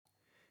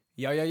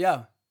Yo, yo,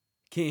 yo.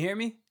 Can you hear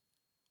me?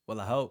 Well,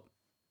 I hope.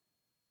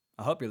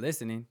 I hope you're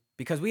listening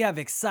because we have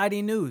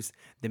exciting news.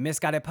 The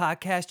Misguided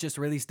Podcast just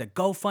released a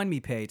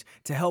GoFundMe page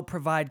to help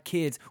provide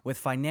kids with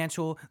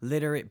financial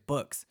literate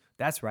books.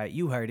 That's right,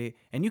 you heard it,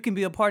 and you can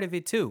be a part of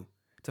it too.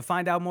 To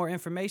find out more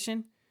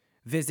information,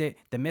 visit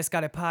the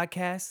Misguided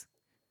Podcast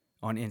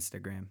on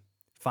Instagram.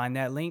 Find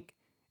that link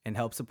and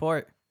help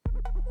support.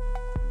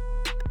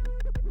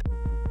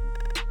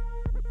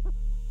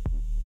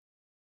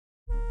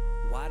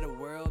 Why the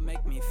world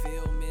make me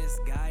feel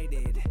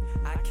misguided?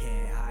 I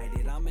can't hide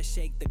it, I'ma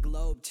shake the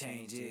globe,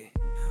 change it.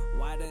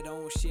 Why they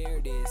don't share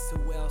this?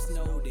 Who else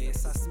know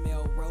this? I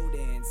smell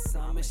rodents,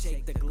 I'ma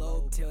shake the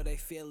globe till they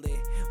feel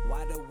it.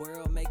 Why the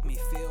world make me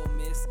feel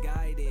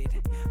misguided?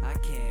 I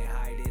can't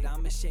hide it,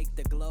 I'ma shake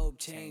the globe,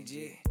 change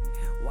it.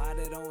 Why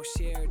they don't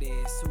share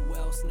this? Who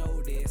else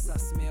know this? I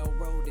smell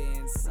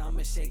rodents,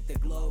 I'ma shake the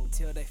globe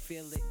till they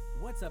feel it.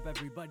 What's up,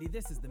 everybody?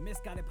 This is the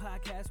Misguided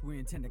Podcast. We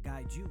intend to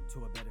guide you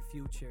to a better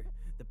future.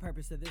 The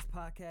purpose of this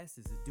podcast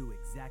is to do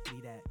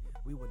exactly that.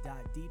 We will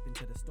dive deep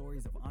into the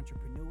stories of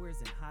entrepreneurs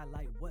and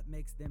highlight what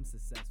makes them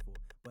successful,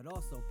 but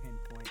also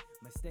pinpoint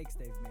mistakes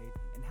they've made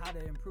and how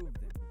to improve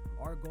them.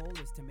 Our goal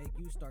is to make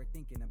you start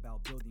thinking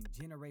about building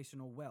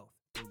generational wealth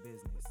through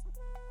business.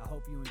 I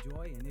hope you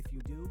enjoy, and if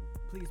you do,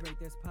 please rate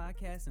this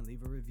podcast and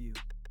leave a review.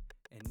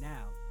 And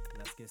now,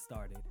 let's get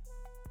started.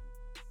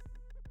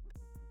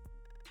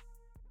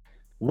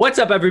 What's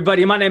up,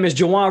 everybody? My name is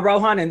Jawan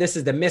Rohan, and this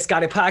is the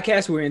Misguided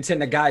Podcast. We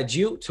intend to guide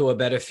you to a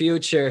better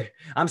future.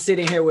 I'm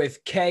sitting here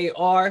with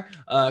KAYR,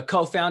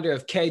 co-founder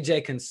of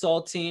KJ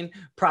Consulting,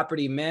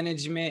 property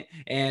management,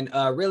 and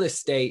real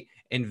estate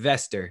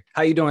investor.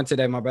 How you doing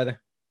today, my brother?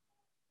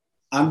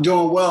 I'm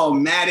doing well.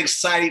 Mad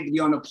excited to be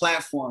on the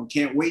platform.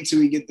 Can't wait till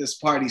we get this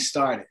party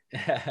started.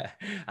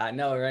 I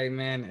know, right,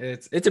 man?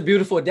 It's a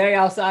beautiful day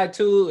outside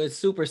too. It's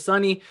super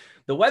sunny.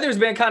 The weather's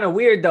been kind of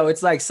weird though.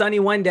 It's like sunny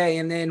one day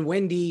and then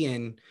windy,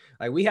 and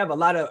like we have a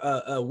lot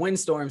of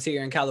windstorms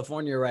here in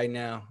California right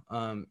now.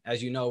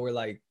 As you know, we're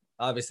like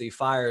obviously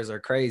fires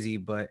are crazy,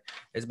 but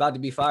it's about to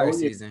be fire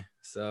season.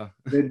 So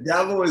the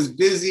devil is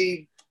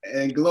busy,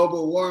 and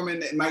global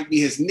warming, it might be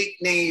his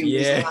nickname.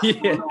 Yeah.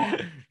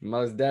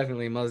 Most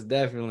definitely.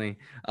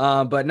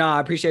 But no,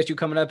 I appreciate you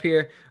coming up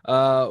here.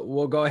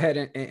 We'll go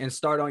ahead and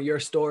start on your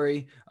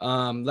story.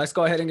 Let's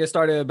go ahead and get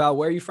started about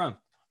where you're from.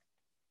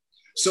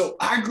 So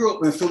I grew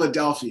up in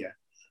Philadelphia,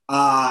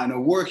 in a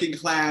working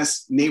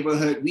class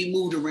neighborhood. We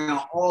moved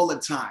around all the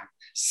time.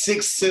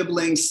 6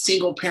 siblings,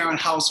 single parent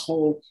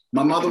household.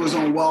 My mother was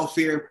on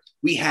welfare.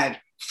 We had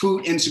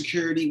food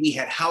insecurity. We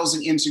had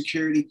housing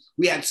insecurity.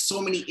 We had so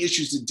many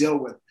issues to deal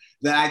with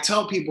that I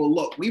tell people,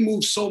 look, we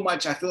moved so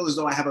much. I feel as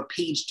though I have a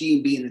PhD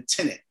in being a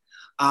tenant.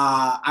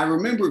 I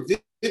remember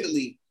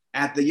vividly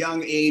at the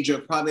young age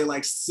of probably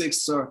like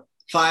 6 or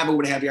 5 or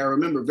what have you. I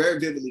remember very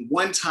vividly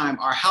one time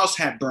our house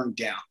had burned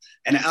down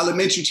and an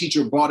elementary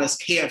teacher brought us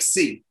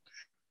KFC.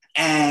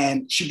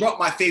 And she brought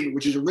my favorite,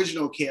 which is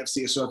original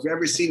KFC. So if you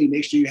ever see me,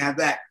 make sure you have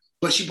that.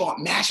 But she bought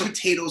mashed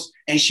potatoes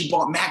and she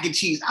bought mac and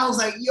cheese. I was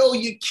like, yo,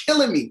 you're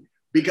killing me,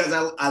 because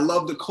I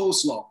love the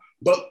coleslaw.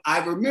 But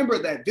I remember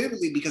that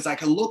vividly because I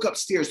could look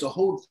upstairs. The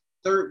whole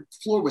 3rd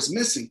floor was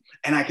missing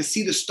and I could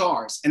see the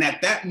stars. And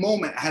at that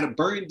moment, I had a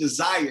burning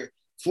desire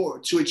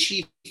to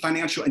achieve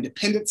financial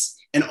independence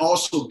and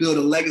also build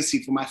a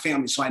legacy for my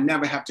family, so I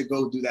never have to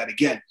go do that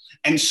again.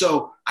 And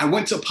so I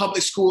went to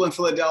public school in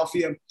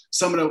Philadelphia,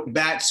 some of the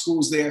bad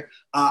schools there.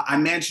 I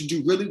managed to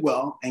do really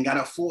well and got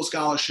a full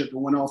scholarship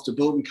and went off to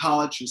Bowdoin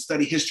College and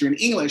study history and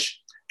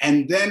English.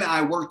 And then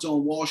I worked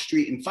on Wall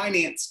Street in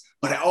finance,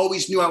 but I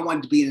always knew I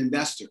wanted to be an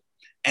investor.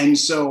 And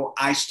so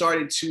I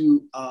started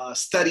to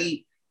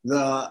study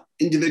the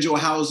individual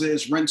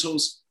houses,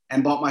 rentals,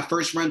 and bought my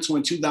first rental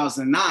in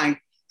 2009.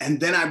 And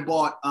then I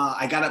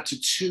got up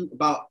to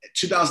about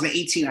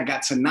 2018, I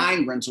got to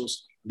 9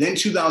 rentals. Then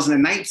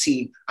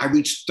 2019, I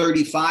reached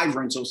 35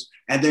 rentals.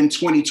 And then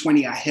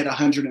 2020, I hit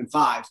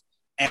 105.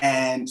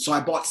 And so I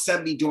bought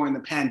 70 during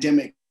the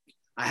pandemic.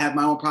 I have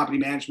my own property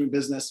management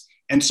business.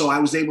 And so I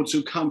was able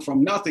to come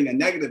from nothing, a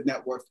negative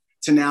net worth,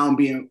 to now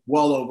being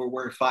well over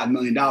worth $5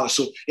 million.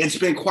 So it's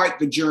been quite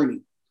the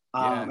journey.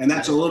 And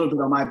that's a little bit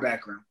of my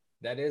background.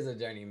 That is a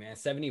journey, man.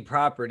 70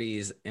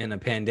 properties in a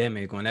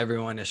pandemic when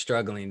everyone is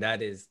struggling.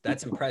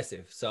 That's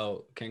impressive.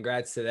 So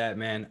congrats to that,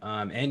 man.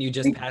 And you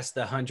just passed the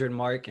 100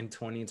 mark in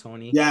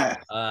 2020.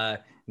 Yeah.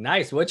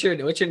 Nice. What's your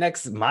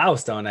next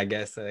milestone? I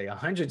guess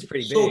 100 is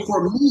pretty big. So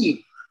for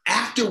me,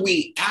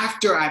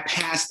 after I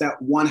passed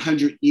that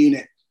 100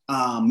 unit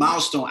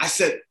milestone, I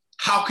said,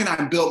 how can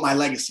I build my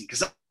legacy?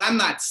 Because I'm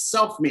not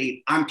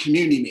self-made, I'm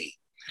community made.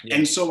 Yeah.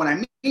 And so what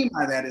I mean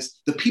by that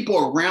is the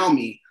people around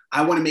me,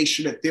 I want to make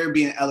sure that they're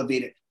being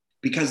elevated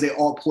because they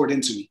all poured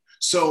into me.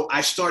 So I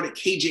started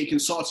KJ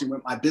Consulting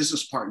with my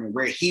business partner,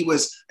 where he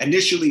was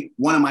initially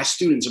one of my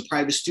students, a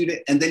private student,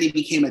 and then he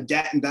became a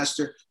debt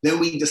investor. Then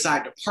we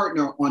decided to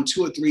partner on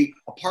 2 or 3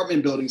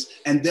 apartment buildings.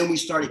 And then we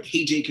started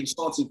KJ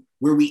Consulting,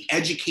 where we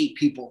educate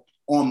people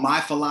on my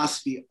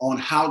philosophy on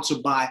how to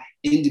buy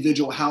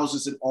individual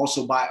houses and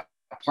also buy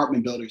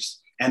apartment builders.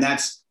 And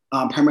that's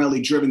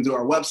primarily driven through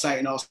our website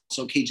and also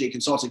KJ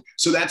Consulting.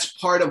 So that's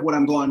part of what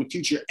I'm going in the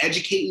future,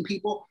 educating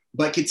people,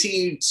 but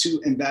continue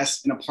to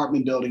invest in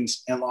apartment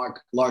buildings and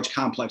large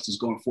complexes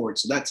going forward.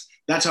 So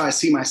that's how I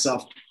see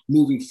myself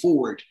moving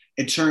forward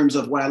in terms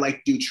of what I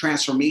like to do,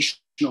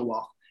 transformational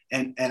wealth.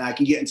 And I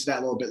can get into that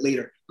a little bit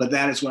later, but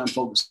that is what I'm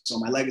focused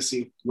on, my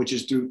legacy, which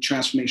is through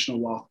transformational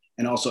wealth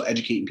and also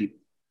educating people.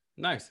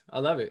 Nice. I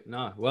love it.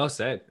 No, well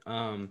said.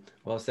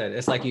 Well said.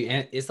 It's like you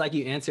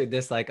answered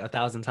this like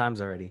 1,000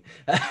 times already.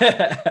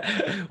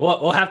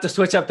 We'll have to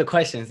switch up the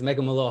questions, make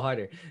them a little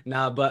harder.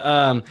 No, but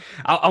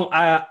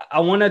I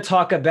want to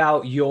talk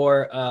about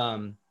your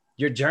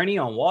journey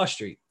on Wall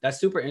Street. That's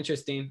super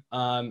interesting.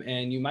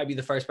 And you might be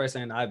the first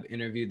person I've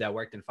interviewed that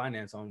worked in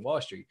finance on Wall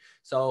Street.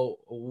 So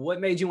what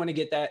made you want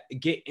to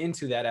get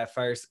into that at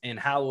first, and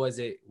how was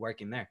it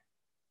working there?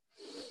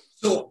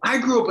 So I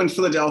grew up in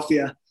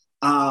Philadelphia.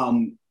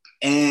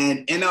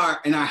 And in our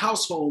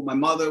household, my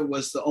mother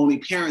was the only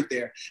parent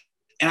there.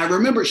 And I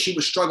remember she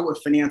would struggle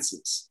with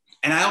finances.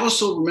 And I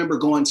also remember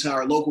going to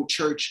our local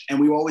church, and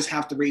we would always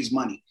have to raise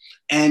money.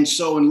 And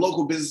so when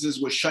local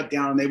businesses were shut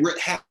down, and they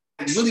had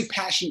really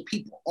passionate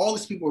people. All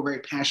these people were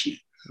very passionate.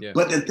 Yeah.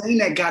 But the thing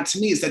that got to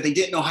me is that they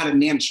didn't know how to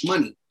manage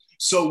money.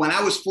 So when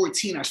I was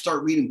 14, I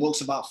started reading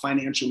books about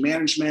financial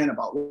management,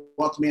 about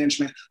wealth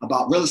management,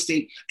 about real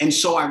estate. And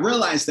so I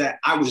realized that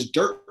I was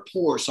dirt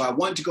poor. So I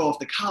wanted to go off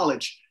to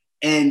college.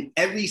 And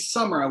every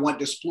summer I wanted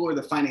to explore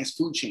the finance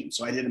food chain.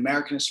 So I did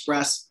American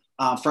Express,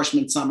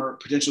 freshman summer,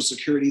 Prudential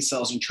Securities,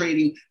 sales and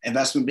trading,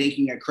 investment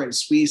banking at Credit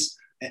Suisse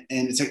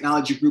and the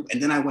technology group.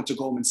 And then I went to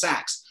Goldman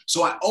Sachs.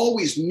 So I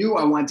always knew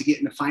I wanted to get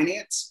into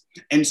finance.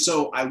 And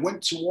so I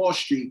went to Wall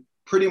Street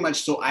pretty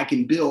much so I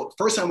can build.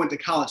 First, I went to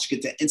college to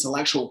get the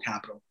intellectual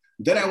capital.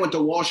 Then I went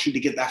to Wall Street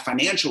to get that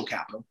financial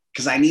capital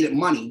because I needed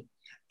money.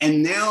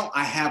 And now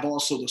I have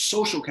also the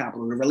social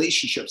capital, the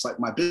relationships, like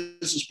my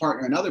business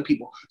partner and other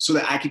people, so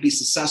that I could be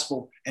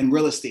successful in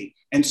real estate.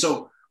 And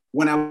so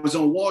when I was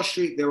on Wall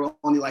Street, there were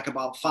only like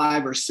about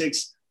 5 or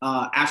 6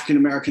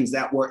 African-Americans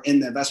that were in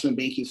the investment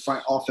banking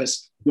front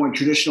office doing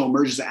traditional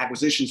mergers and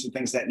acquisitions and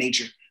things of that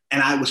nature.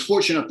 And I was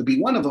fortunate enough to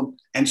be one of them.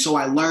 And so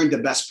I learned the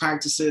best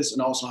practices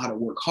and also how to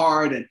work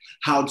hard and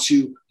how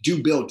to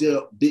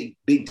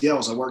big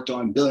deals. I worked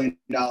on $1 billion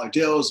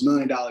deals, $1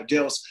 million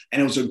deals, and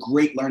it was a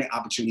great learning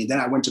opportunity. Then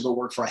I went to go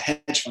work for a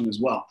hedge fund as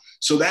well.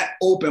 So that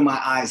opened my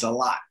eyes a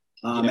lot.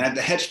 At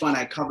the hedge fund,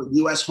 I covered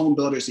US home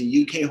builders and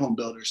UK home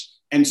builders.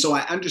 And so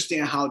I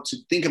understand how to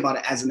think about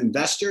it as an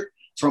investor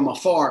from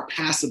afar,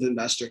 passive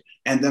investor.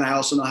 And then I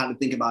also know how to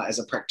think about it as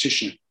a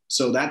practitioner.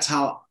 So that's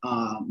how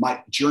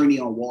my journey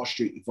on Wall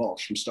Street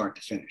evolves from start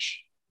to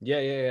finish.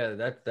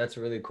 Yeah. That's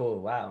really cool.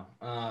 Wow.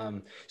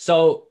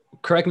 So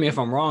correct me if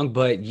I'm wrong,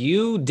 but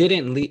you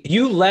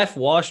left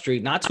Wall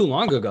Street not too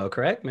long ago,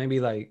 correct?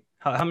 Maybe like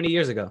how many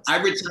years ago? I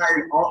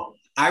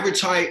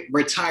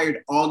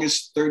retired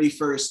August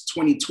 31st,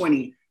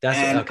 2020.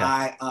 And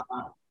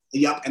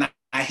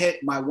I hit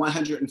my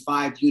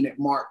 105 unit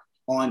mark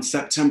on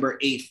September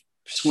 8th,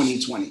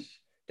 2020.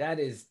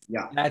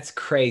 That's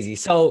crazy.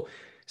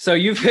 So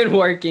you've been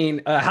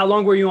working, how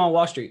long were you on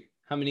Wall Street?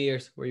 How many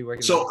years were you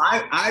working? So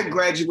I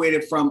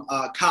graduated from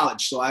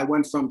college. So I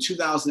went from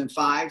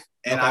 2005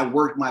 and I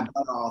worked my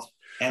butt off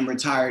and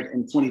retired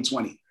in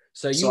 2020.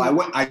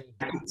 I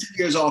took 2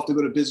 years off to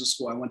go to business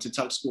school. I went to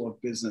Tuck School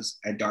of Business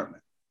at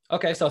Dartmouth.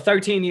 Okay. So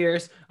 13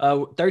 years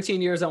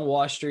on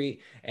Wall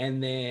Street,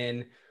 and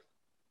then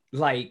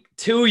like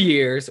 2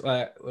 years,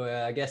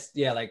 I guess,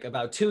 like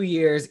about 2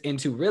 years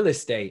into real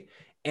estate,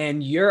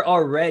 and you're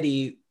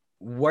already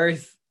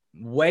worth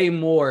way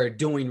more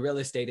doing real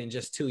estate in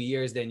just 2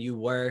 years than you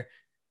were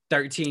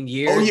 13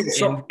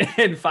 years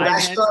in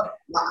finance.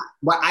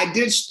 I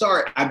did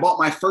start. I bought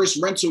my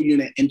first rental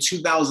unit in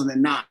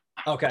 2009.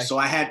 Okay. So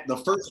I had the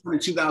first one in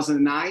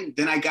 2009.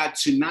 Then I got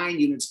to 9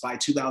 units by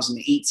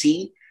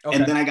 2018. Okay.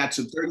 And then I got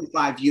to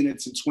 35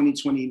 units in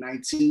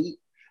 2019.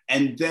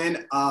 And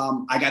then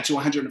I got to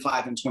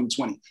 105 in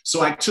 2020.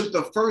 So I took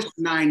the first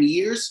 9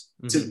 years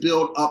to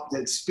build up the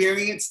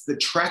experience, the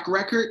track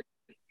record,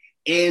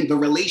 and the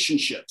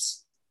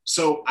relationships.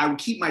 So I would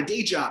keep my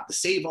day job to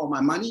save all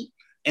my money.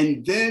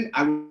 And then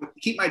I would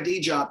keep my day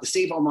job to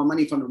save all my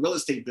money from the real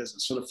estate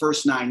business for the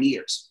first 9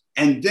 years.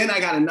 And then I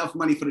got enough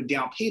money for the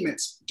down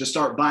payments to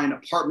start buying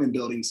apartment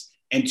buildings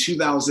in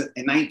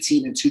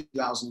 2019 and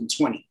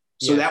 2020.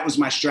 So that was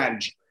my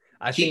strategy.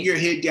 Keep your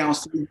head down,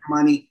 save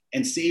money,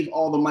 and save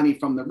all the money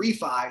from the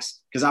refis,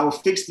 because I will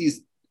fix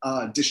these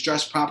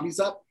distressed properties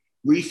up.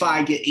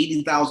 Refi, get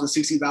 80,000,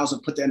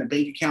 60,000, put that in a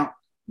bank account,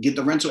 get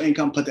the rental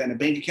income, put that in a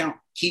bank account,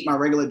 keep my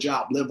regular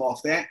job, live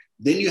off that.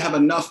 Then you have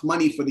enough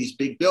money for these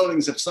big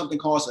buildings. If something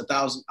costs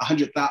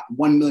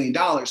 $1 million,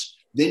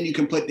 then you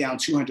can put down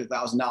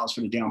 $200,000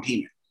 for the down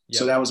payment. Yep.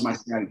 So that was my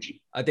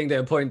strategy. I think the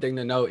important thing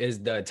to note is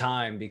the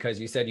time, because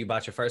you said you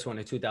bought your first one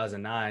in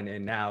 2009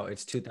 and now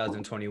it's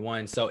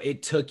 2021. So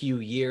it took you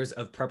years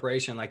of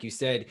preparation. Like you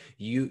said,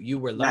 you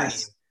were learning.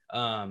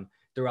 Yes.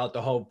 throughout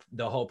the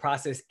whole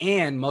process.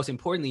 And most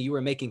importantly, you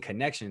were making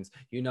connections.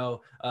 You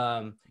know,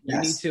 you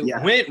need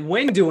to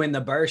when doing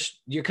the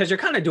burst, because you're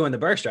kind of doing the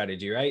burst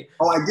strategy, right?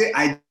 Oh,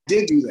 I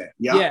did do that.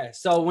 Yeah. Yeah.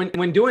 So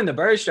when doing the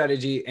burst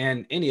strategy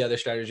and any other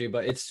strategy,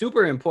 but it's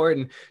super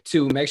important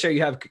to make sure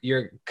you have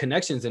your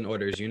connections in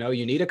orders. You know,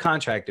 you need a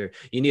contractor,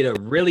 you need a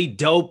really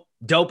dope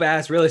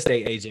ass real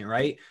estate agent,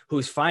 right?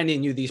 Who's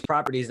finding you these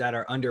properties that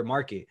are under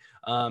market.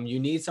 You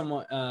need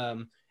someone,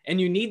 and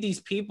you need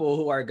these people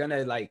who are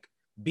gonna like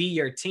be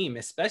your team,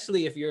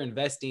 especially if you're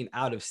investing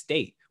out of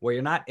state where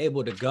you're not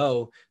able to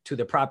go to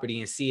the property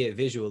and see it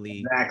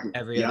visually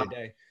every other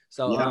day.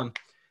 So,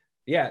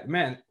 yeah,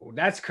 man,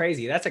 that's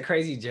crazy. That's a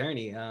crazy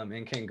journey.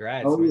 And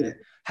congrats, man. Yeah.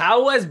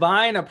 How was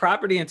buying a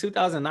property in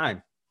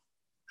 2009?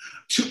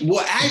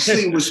 Well,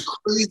 actually, it was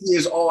crazy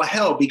as all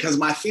hell because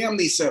my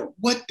family said,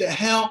 what the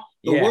hell?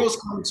 The world's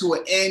coming to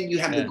an end. You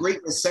have the Great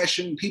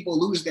Recession. People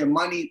lose their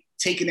money,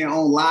 taking their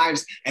own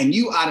lives. And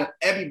you, out of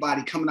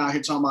everybody coming out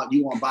here talking about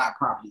you want to buy a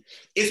property.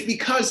 It's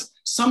because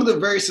some of the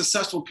very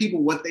successful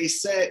people, what they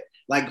said,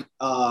 like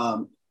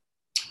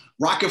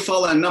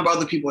Rockefeller and a number of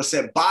other people have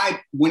said, buy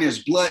when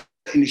there's blood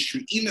in the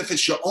street, even if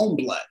it's your own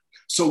blood.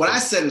 So what I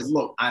said is,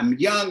 look, I'm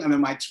young, I'm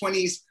in my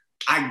 20s,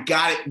 I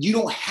got it. You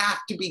don't have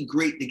to be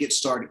great to get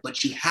started,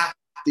 but you have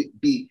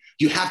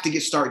to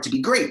get started to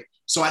be great.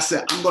 So I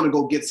said, I'm going to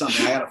go get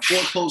something. I had a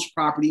foreclosed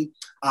property,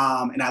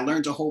 and I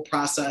learned the whole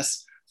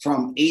process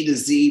from A to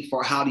Z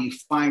for how do you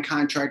find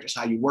contractors,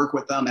 how you work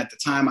with them. At the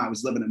time, I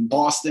was living in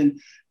Boston,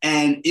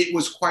 and it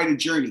was quite a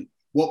journey.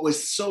 What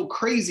was so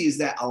crazy is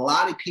that a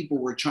lot of people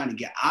were trying to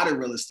get out of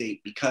real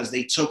estate because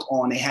they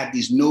had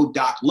these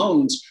no-doc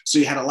loans. So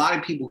you had a lot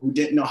of people who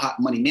didn't know how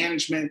money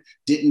management,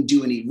 didn't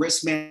do any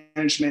risk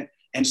management.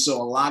 And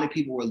so a lot of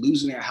people were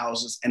losing their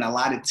houses, and a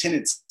lot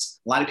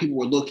of people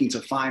were looking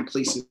to find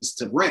places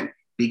to rent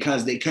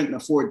because they couldn't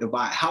afford to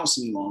buy a house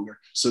any longer.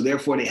 So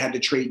therefore they had to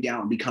trade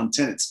down and become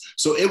tenants.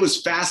 So it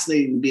was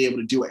fascinating to be able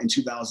to do it in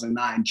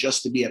 2009,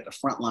 just to be at the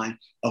front line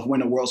of when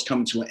the world's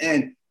coming to an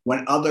end.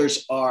 When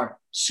others are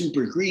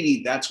super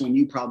greedy, that's when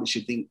you probably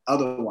should think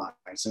otherwise.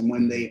 And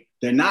when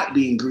they're not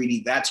being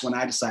greedy, that's when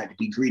I decided to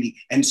be greedy.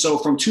 And so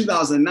from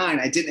 2009,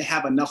 I didn't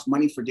have enough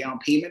money for down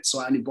payment, so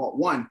I only bought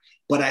one.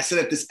 But I said,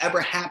 if this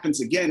ever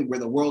happens again, where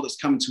the world is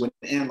coming to an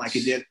end like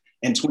it did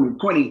in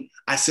 2020,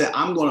 I said,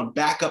 I'm going to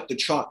back up the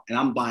truck and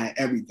I'm buying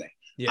everything.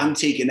 Yeah. I'm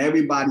taking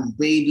everybody's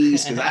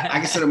babies, because I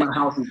consider my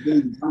house as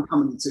babies. I'm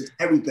coming to take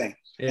everything.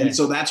 Yeah. And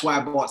so that's why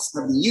I bought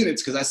 70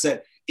 units, because I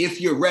said, if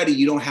you're ready,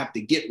 you don't have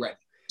to get ready.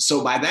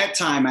 So by that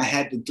time, I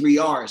had the 3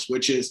 R's,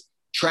 which is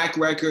track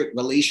record,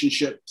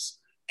 relationships,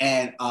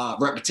 and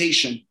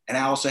reputation. And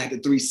I also had the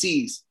 3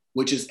 C's,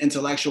 which is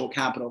intellectual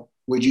capital,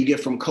 which you get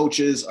from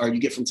coaches or you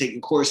get from taking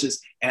courses.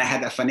 And I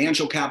had that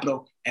financial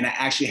capital, and I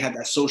actually had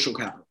that social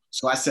capital.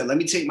 So I said, let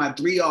me take my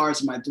 3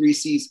 R's and my 3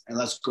 C's, and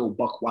let's go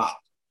buck wild.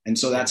 And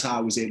so that's how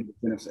I was able to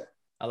benefit.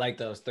 I like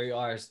those 3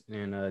 R's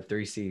and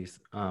 3 C's.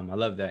 I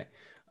love that.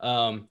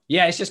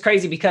 Yeah, it's just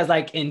crazy because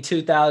like in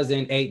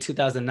 2008,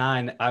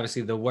 2009,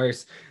 obviously the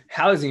worst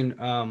housing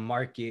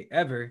market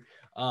ever.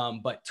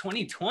 But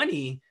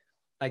 2020,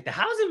 like the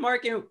housing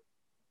market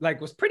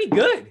like was pretty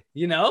good,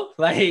 you know,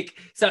 like,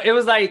 so it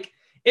was like,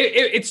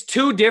 it's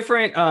 2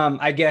 different,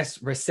 I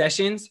guess,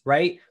 recessions,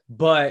 right?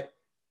 But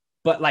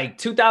like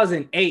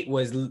 2008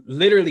 was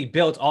literally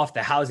built off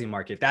the housing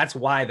market. That's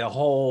why the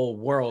whole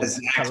world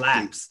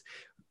collapsed.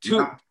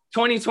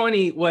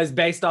 2020 was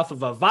based off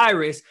of a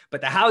virus, but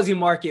the housing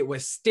market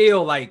was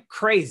still like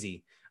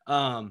crazy.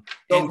 So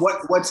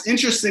what's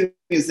interesting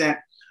is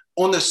that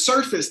on the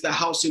surface, the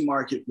housing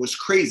market was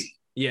crazy.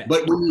 Yeah.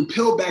 But when you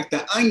peel back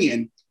the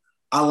onion,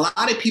 a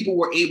lot of people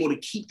were able to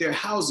keep their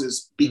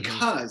houses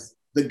because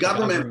the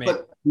government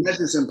put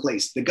measures in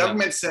place. The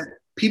government said,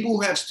 people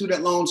who have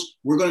student loans,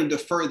 we're going to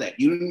defer that.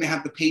 You don't even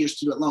have to pay your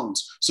student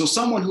loans. So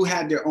someone who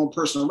had their own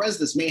personal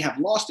residence may have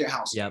lost their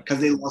house because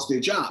they lost their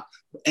job.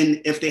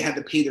 And if they had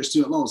to pay their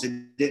student loans,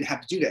 they didn't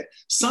have to do that.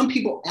 Some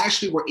people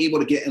actually were able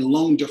to get in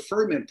loan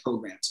deferment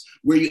programs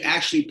where you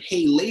actually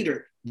pay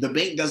later. The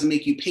bank doesn't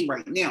make you pay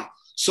right now.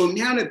 So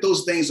now that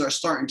those things are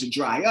starting to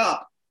dry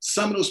up,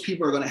 some of those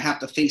people are going to have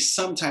to face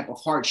some type of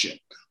hardship.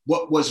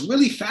 What was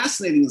really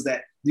fascinating is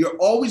that you're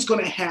always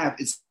going to have,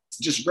 it's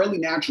just really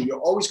natural, you're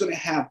always going to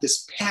have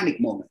this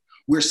panic moment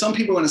where some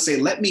people are going to say,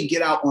 let me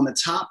get out on the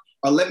top,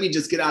 or let me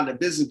just get out of the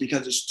business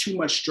because there's too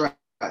much stress.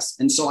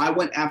 And so I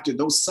went after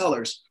those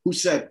sellers who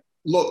said,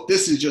 look,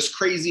 this is just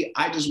crazy.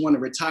 I just want to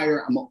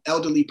retire. I'm an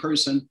elderly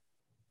person.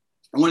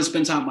 I want to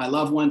spend time with my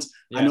loved ones.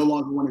 I no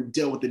longer want to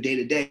deal with the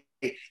day-to-day.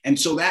 And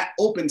so that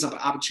opens up an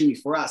opportunity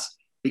for us,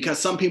 because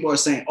some people are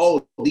saying,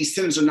 oh, these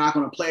tenants are not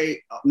going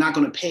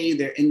to pay.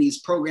 They're in these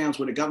programs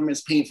where the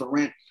government's paying for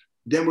rent.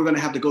 Then we're going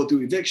to have to go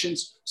through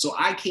evictions. So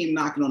I came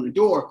knocking on the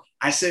door.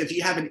 I said, if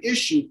you have an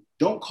issue,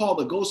 don't call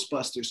the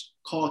Ghostbusters,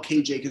 call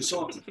KJ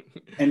Consulting.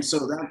 And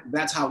so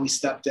that's how we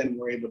stepped in and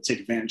were able to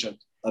take advantage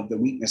of the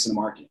weakness in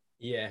the market.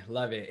 Yeah,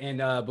 love it.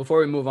 And before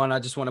we move on, I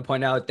just want to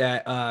point out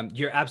that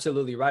you're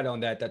absolutely right on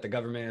that, that the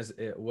government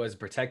was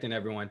protecting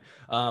everyone.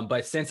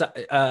 But since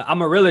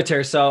I'm a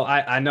realtor, so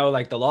I know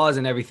like the laws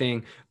and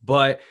everything,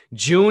 but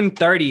June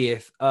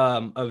 30th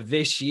of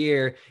this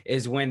year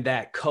is when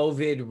that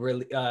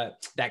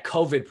that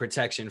COVID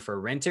protection for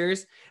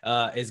renters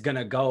is going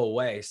to go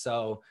away.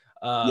 So,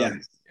 Yeah.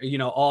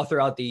 all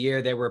throughout the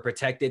year, they were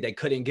protected. They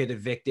couldn't get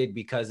evicted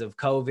because of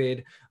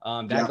COVID.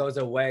 That Yeah. goes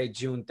away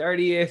June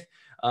 30th.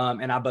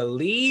 And I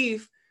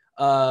believe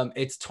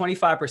it's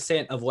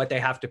 25% of what they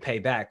have to pay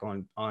back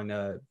on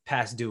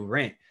past due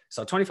rent.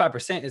 So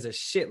 25% is a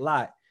shit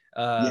lot,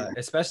 Yeah.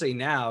 especially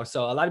now.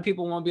 So a lot of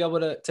people won't be able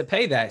to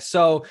pay that.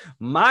 So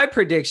my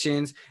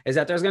predictions is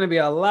that there's going to be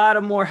a lot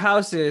of more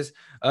houses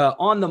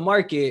on the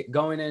market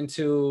going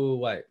into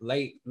what,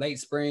 late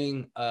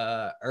spring,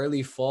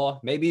 early fall,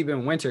 maybe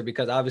even winter,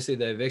 because obviously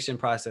the eviction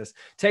process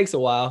takes a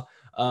while.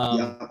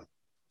 Yeah.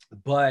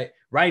 But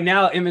right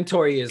now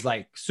inventory is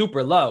like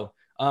super low.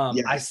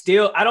 Yes.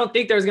 I don't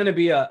think there's going to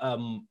be a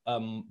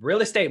real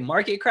estate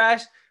market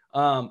crash.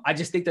 I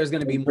just think there's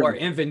going to be more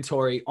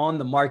inventory on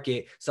the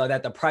market so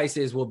that the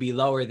prices will be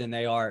lower than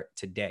they are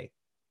today.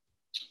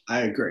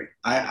 I agree.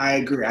 I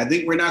agree. I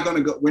think we're not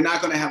going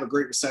to have a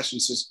great recession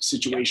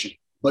situation,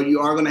 but you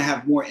are going to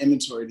have more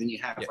inventory than you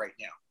have right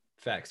now.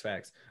 Facts.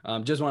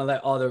 Just want to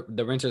let all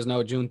the renters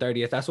know June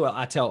 30th. That's what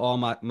I tell all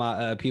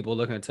my people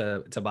looking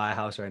to buy a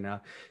house right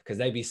now, because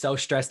they be so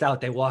stressed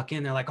out. They walk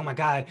in, they're like, oh my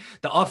God,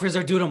 the offers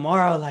are due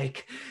tomorrow.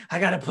 Like,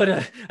 I got to put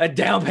a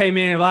down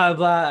payment, blah,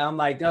 blah. I'm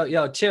like, no,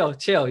 yo, chill.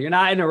 You're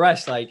not in a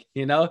rush. Like,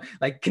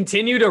 like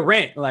continue to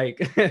rent.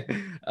 Like,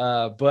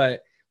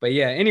 but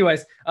yeah,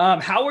 anyways,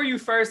 how were you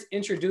first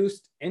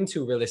introduced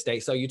into real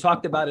estate? So you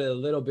talked about it a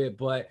little bit,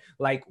 but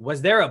like,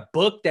 was there a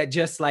book that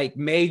just like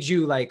made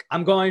you like,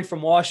 I'm going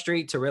from Wall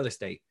Street to real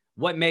estate?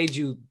 What made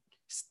you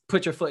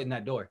put your foot in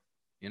that door?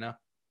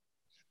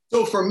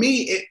 So for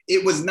me,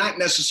 it was not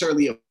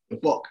necessarily a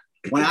book.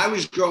 When I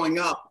was growing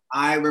up,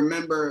 I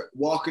remember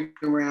walking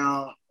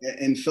around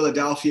in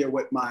Philadelphia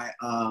with my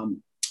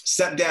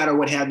stepdad or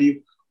what have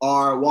you,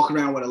 or walking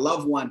around with a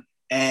loved one,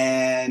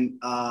 and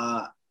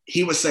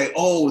he would say,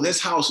 oh,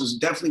 this house is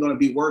definitely going to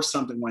be worth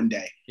something one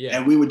day. Yeah.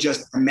 And we would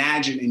just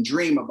imagine and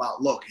dream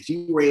about, look, if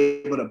you were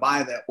able to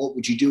buy that, what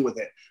would you do with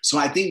it? So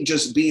I think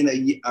just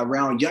being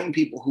around young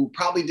people who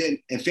probably didn't,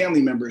 and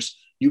family members,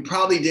 you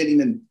probably didn't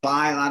even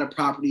buy a lot of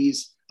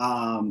properties.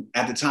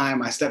 At the time,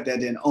 my stepdad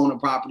didn't own a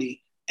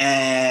property.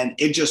 And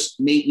it just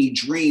made me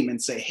dream and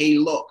say, hey,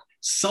 look,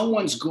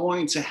 someone's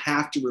going to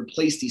have to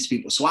replace these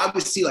people. So I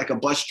would see like a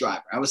bus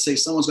driver. I would say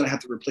someone's going to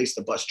have to replace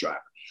the bus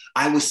driver.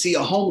 I would see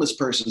a homeless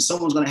person.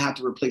 Someone's going to have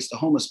to replace the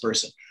homeless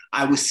person.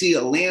 I would see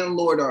a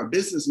landlord or a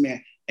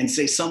businessman and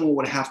say someone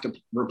would have to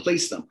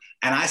replace them.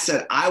 And I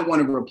said, I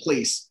want to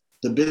replace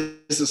the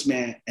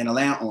businessman and a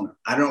landowner.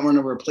 I don't want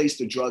to replace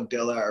the drug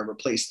dealer or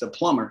replace the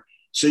plumber.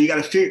 So you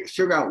got to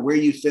figure out where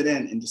you fit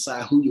in and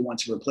decide who you want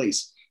to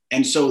replace.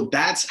 And so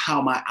that's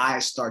how my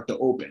eyes start to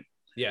open.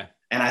 Yeah.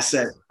 And I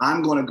said,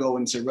 I'm going to go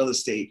into real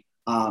estate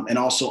and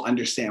also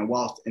understand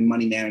wealth and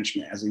money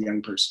management as a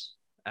young person.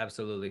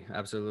 Absolutely.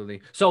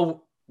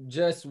 So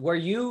just, were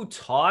you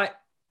taught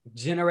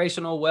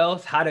generational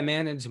wealth, how to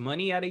manage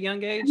money at a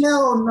young age?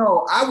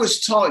 No. I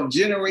was taught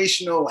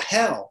generational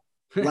hell.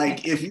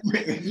 Like if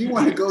you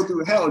want to go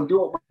through hell, do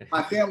what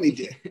my family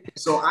did.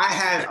 So I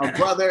had a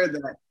brother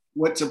that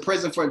went to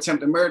prison for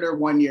attempted murder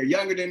 1 year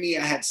younger than me.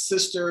 I had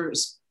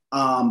sisters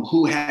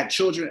who had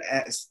children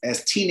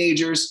as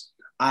teenagers.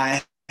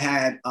 I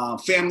had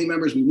family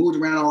members. We moved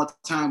around all the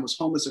time, was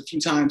homeless a few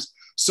times.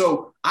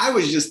 So I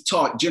was just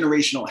taught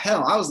generational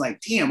hell. I was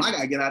like, damn, I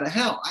got to get out of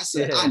hell. I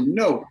said, I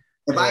know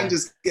if I can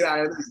just get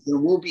out of this,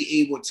 then we'll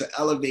be able to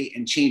elevate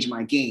and change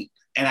my game.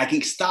 And I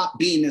can stop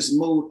being this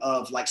mode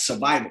of like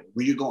survival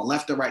where you're going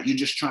left or right. You're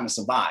just trying to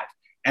survive.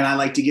 And I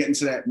like to get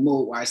into that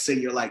mode where I say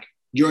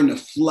you're in the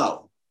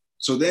flow.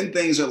 So then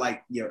things are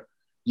like your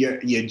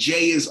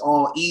J is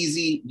all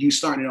easy. You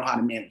starting to know how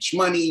to manage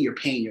money. You're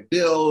paying your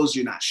bills.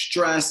 You're not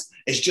stressed.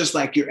 It's just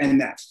like you're in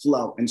that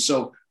flow. And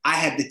so I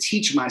had to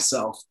teach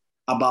myself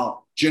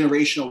about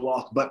generational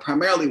wealth, but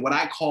primarily what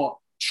I call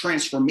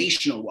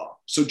transformational wealth.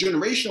 So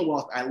generational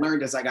wealth, I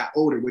learned as I got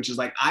older, which is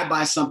like I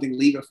buy something,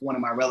 leave it for one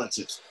of my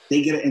relatives.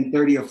 They get it in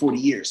 30 or 40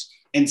 years.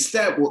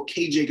 Instead, what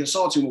KJ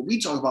Consulting, what we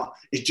talk about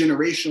is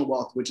generational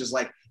wealth, which is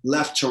like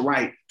left to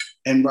right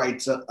and right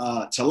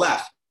to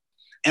left.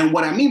 And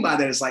what I mean by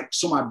that is like,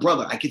 so my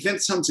brother, I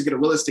convinced him to get a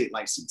real estate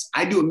license.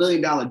 I do $1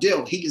 million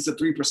deal. He gets a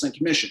 3%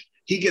 commission.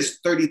 He gets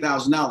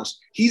 $30,000.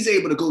 He's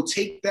able to go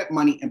take that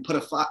money and put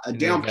a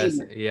down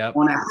payment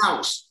on a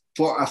house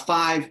for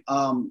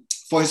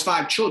for his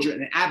 5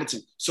 children in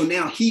Abington. So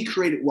now he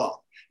created wealth.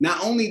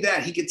 Not only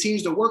that, he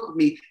continues to work with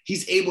me.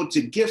 He's able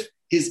to gift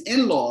his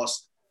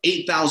in-laws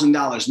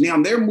 $8,000.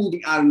 Now they're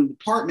moving out of an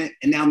apartment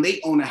and now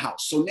they own a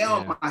house. So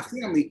now my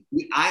family,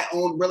 I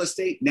own real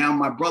estate. Now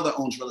my brother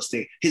owns real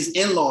estate. His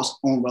in-laws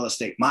own real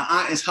estate. My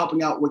aunt is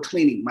helping out with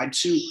cleaning. My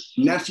 2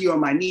 nephew and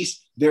my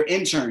niece, they're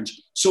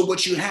interns. So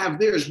what you have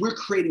there is we're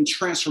creating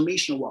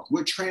transformational wealth.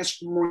 We're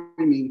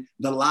transforming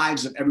the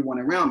lives of everyone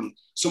around me.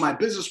 So my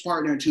business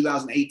partner in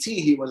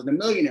 2018, he wasn't a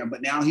millionaire,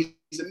 but now he's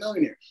a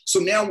millionaire. So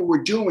now what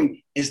we're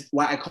doing is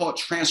what I call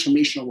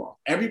transformational wealth.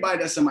 Everybody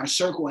that's in my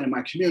circle and in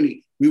my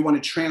community, we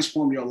want to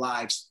transform your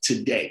lives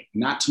today,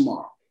 not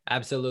tomorrow.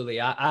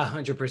 Absolutely. I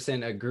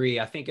 100% agree.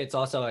 I think it's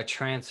also a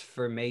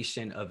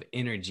transformation of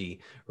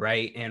energy,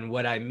 right? And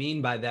what I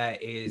mean by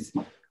that is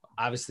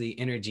obviously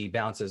energy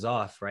bounces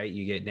off, right?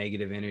 You get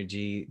negative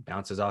energy,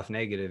 bounces off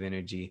negative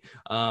energy.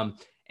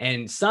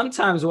 And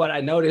sometimes what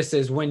I notice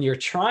is when you're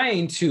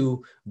trying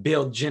to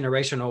build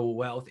generational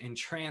wealth and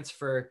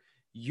transfer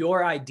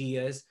your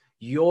ideas,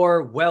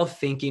 your wealth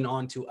thinking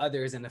onto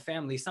others in the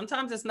family,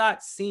 sometimes it's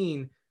not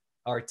seen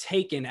or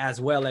taken as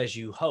well as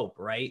you hope,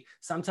 right?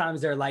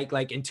 Sometimes they're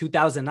like in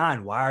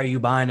 2009, why are you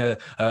buying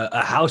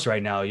a house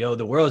right now? Yo,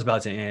 the world's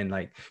about to end.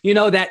 Like, you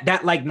know,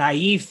 that like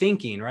naive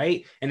thinking,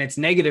 right? And it's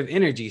negative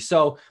energy.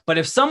 So, but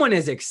if someone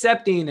is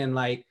accepting and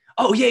like,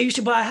 oh yeah, you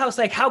should buy a house.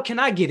 Like, how can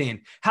I get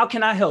in? How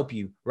can I help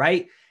you?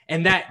 Right.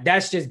 And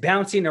that's just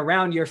bouncing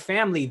around your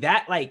family.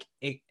 That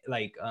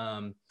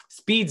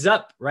speeds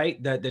up,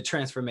 right? The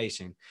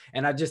transformation.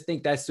 And I just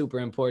think that's super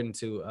important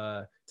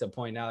to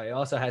point out. It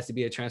also has to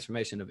be a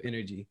transformation of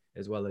energy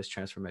as well as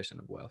transformation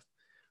of wealth.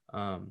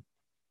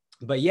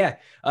 But yeah,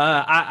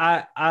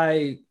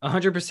 I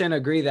 100%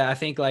 agree that I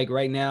think like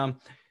right now,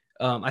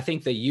 I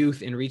think the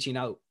youth and reaching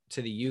out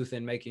to the youth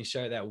and making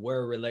sure that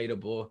we're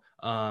relatable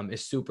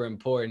is super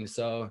important.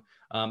 So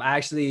I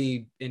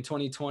actually, in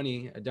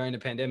 2020, during the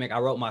pandemic, I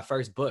wrote my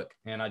first book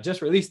and I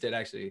just released it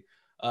actually.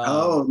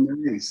 Oh,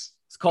 nice.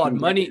 It's called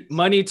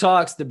Money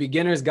Talks, The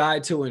Beginner's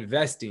Guide to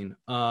Investing.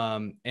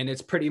 And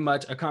it's pretty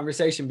much a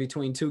conversation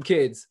between 2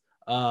 kids.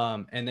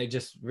 And they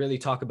just really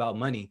talk about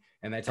money,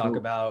 and they talk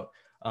about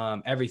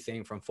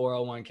everything from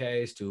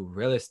 401ks to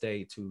real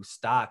estate, to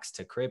stocks,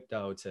 to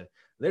crypto, to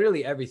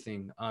literally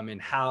everything,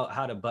 and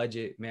how to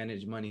budget,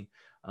 manage money.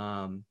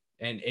 And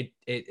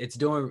it's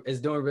doing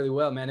really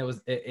well, man.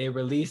 It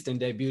released and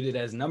debuted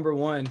as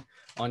 #1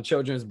 on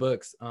children's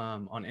books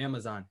on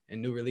Amazon and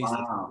new releases.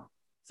 Wow.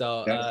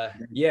 So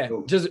yeah,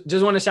 cool.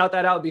 just want to shout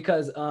that out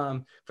because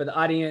for the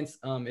audience,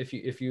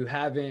 if you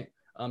haven't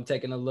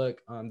taken a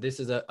look, this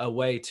is a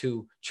way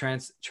to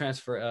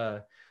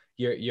transfer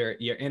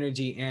your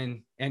energy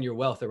and your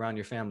wealth around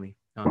your family.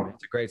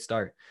 It's a great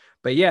start.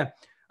 But yeah,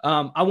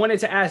 I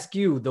wanted to ask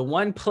you the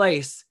one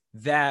place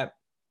that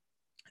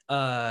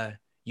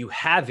you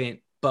haven't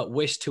but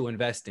wish to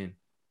invest in.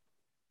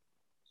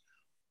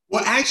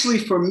 Well, actually,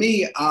 for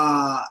me,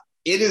 I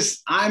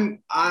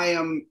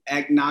am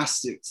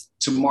agnostic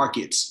to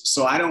markets.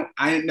 So I don't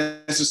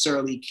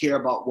necessarily care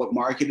about what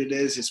market it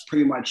is. It's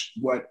pretty much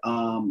what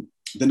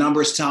the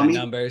numbers tell me.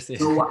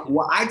 So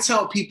what I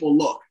tell people,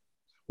 look,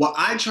 what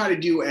I try to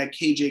do at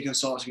KJ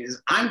Consulting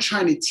is I'm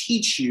trying to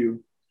teach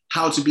you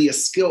how to be a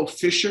skilled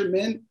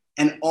fisherman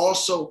and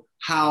also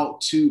how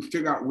to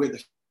figure out where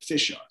the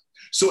fish are.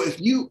 So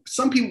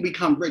some people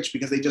become rich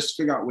because they just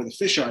figure out where the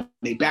fish are.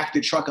 They back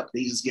their truck up,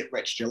 they just get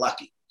rich. You're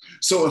lucky.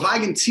 So if I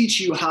can teach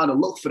you how to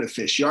look for the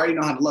fish, you already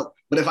know how to look.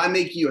 But if I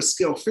make you a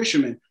skilled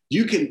fisherman,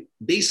 you can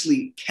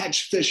basically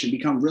catch fish and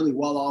become really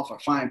well off or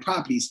find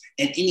properties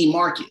in any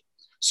market.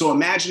 So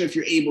imagine if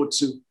you're able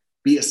to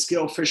be a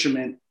skilled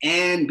fisherman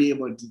and be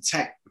able to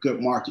detect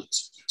good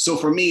markets. So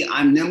for me,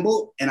 I'm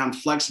nimble and I'm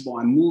flexible.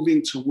 I'm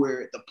moving to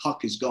where the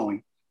puck is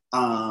going.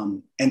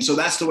 And so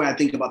that's the way I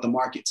think about the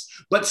markets.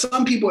 But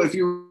some people, if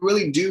you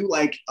really do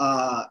like,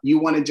 you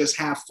want to just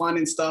have fun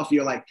and stuff,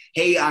 you're like,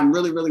 hey, I'm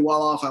really, really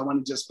well off. I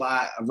want to just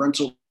buy a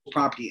rental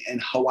property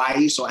in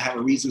Hawaii. So I have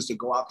reasons to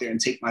go out there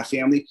and take my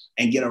family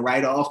and get a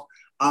write-off.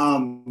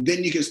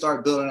 Then you can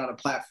start building out a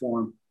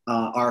platform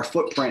or a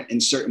footprint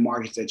in certain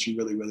markets that you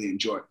really, really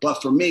enjoy.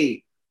 But for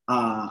me,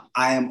 I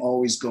am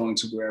always going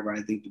to wherever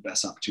I think the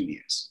best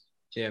opportunity is.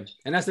 Yeah.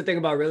 And that's the thing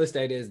about real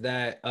estate is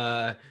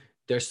that,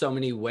 there's so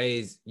many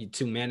ways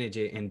to manage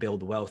it and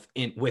build wealth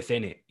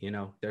within it. You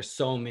know, there's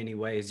so many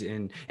ways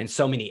and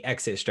so many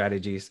exit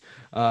strategies.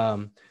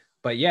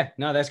 But yeah,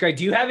 no, that's great.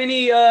 Do you have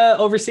any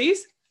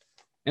overseas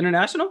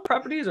international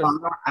properties? Or?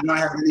 I don't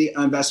have any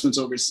investments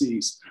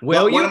overseas.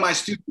 Well, one of my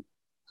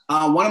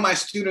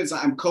students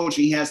I'm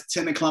coaching, he has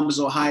 10 in Columbus,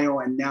 Ohio,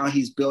 and now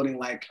he's building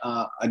like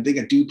I think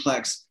a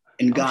duplex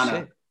in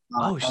Ghana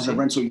as a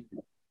rental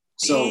unit.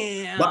 So,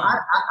 damn. But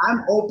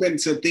I'm open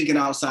to thinking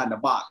outside the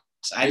box.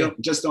 I don't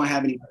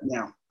have any right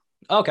now.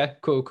 Okay,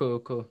 cool.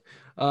 Cool.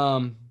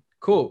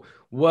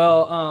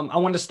 Well, I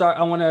want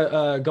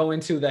to go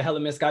into the Hella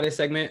Misguided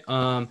segment.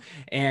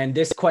 And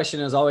this question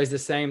is always the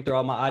same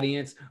throughout my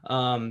audience.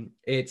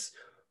 It's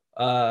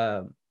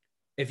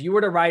if you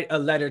were to write a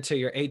letter to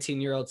your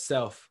 18-year-old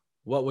self,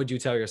 what would you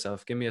tell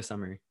yourself? Give me a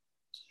summary.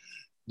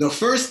 The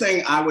first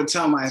thing I would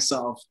tell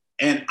myself,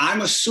 and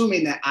I'm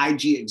assuming that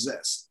IG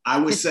exists, I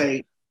would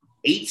say,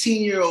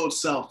 18-year-old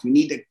self, you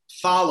need to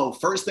follow.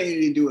 First thing you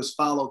need to do is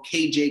follow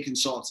KJ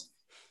Consulting.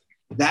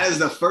 That is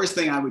the first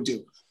thing I would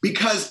do,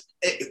 because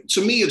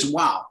to me, it's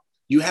wow.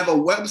 You have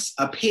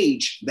a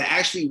page that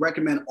actually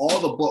recommend all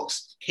the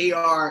books,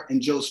 KR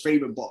and Joe's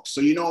favorite books.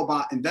 So you know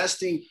about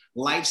investing,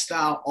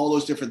 lifestyle, all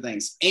those different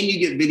things. And you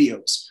get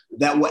videos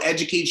that will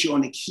educate you on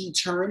the key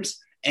terms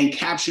and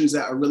captions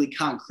that are really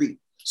concrete.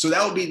 So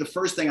that would be the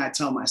first thing I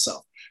tell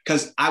myself,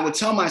 because I would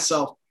tell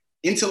myself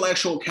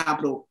intellectual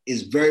capital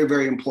is very,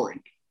 very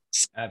important.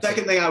 Absolutely.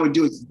 Second thing I would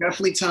do is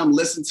definitely tell them,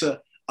 listen to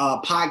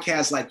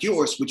podcasts like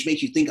yours, which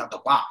make you think out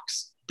the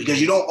box, because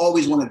you don't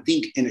always want to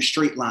think in a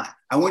straight line.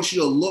 I want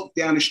you to look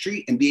down the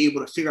street and be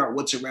able to figure out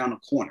what's around the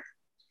corner.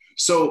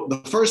 So the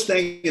first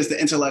thing is the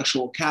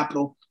intellectual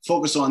capital.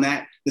 Focus on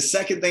that. The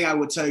second thing I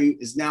would tell you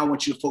is now I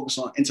want you to focus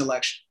on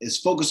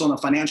focus on the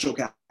financial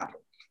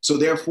capital. So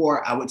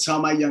therefore, I would tell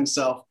my young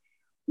self,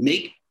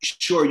 make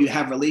sure you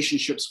have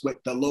relationships with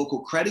the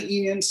local credit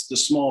unions, the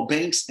small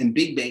banks and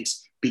big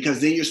banks, because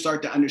then you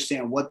start to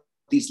understand what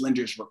these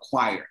lenders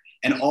require,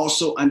 and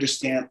also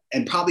understand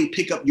and probably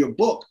pick up your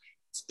book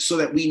so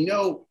that we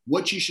know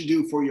what you should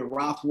do for your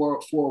Roth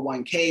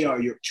 401k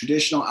or your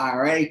traditional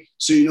IRA.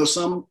 So you know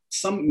some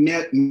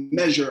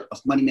measure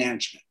of money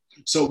management.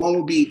 So one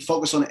will be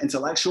focus on the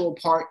intellectual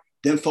part,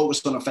 then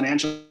focus on the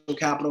financial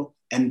capital,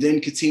 and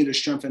then continue to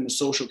strengthen the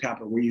social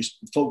capital, where you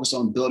focus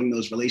on building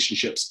those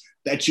relationships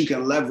that you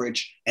can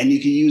leverage, and you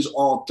can use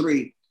all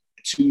three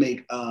to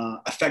make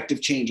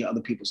effective change in other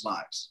people's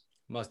lives.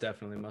 Most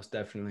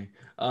definitely.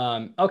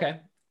 Okay.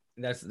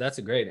 That's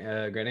a great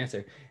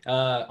answer.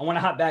 I want to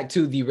hop back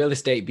to the real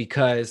estate,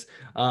 because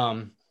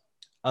a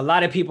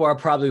lot of people are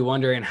probably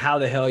wondering how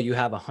the hell you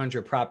have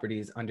 100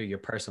 properties under your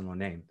personal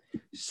name.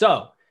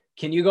 So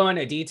can you go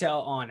into detail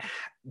on,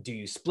 do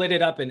you split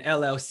it up in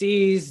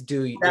LLCs?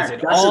 Is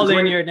it all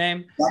in your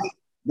name?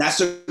 That's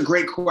a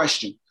great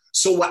question.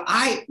 So what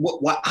I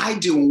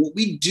do and what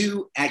we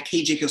do at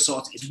KJ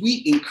Consulting is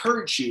we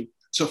encourage you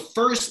to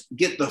first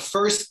get the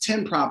first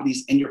 10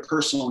 properties in your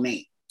personal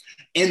name.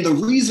 And the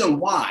reason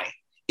why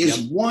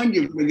is, one,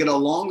 you're going to get a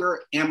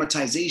longer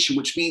amortization,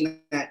 which means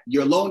that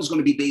your loan is going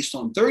to be based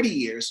on 30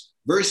 years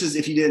versus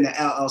if you did an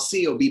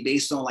LLC, it'll be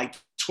based on like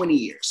 20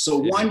 years. So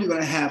one, you're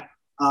going to have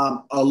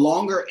a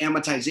longer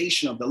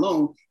amortization of the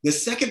loan. The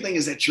second thing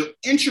is that your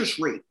interest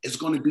rate is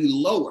going to be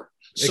lower.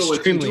 So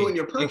if you're doing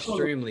your personal,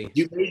 you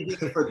may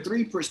get it for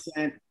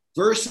 3%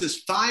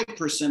 versus 5%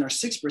 or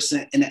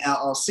 6% in the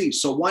LLC.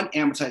 So one,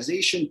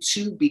 amortization;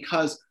 two,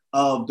 because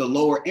of the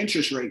lower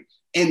interest rate;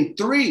 and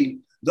three,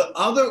 the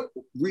other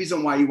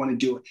reason why you want to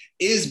do it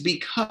is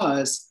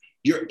because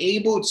you're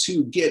able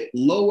to get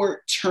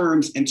lower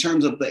terms in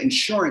terms of the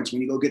insurance.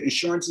 When you go get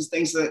insurance and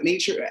things of that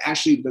nature,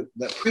 actually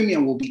the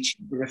premium will be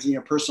cheaper in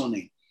your personal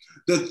name.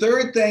 The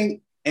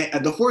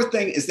fourth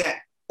thing is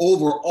that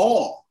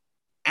overall,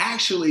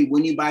 actually,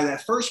 when you buy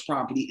that first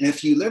property, and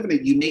if you live in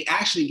it, you may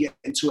actually get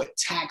into a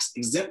tax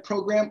exempt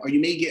program, or you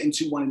may get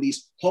into one of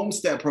these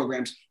homestead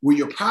programs where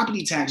your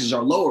property taxes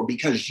are lower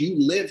because you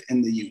live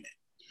in the unit.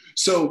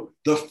 So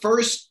the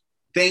first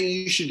thing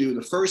you should do,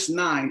 the first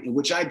 9, in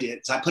which I did,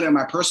 is I put in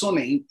my personal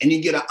name, and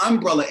you get an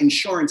umbrella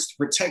insurance to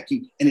protect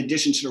you in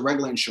addition to the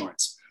regular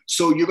insurance.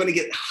 So you're going to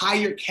get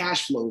higher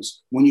cash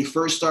flows when you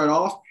first start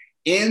off,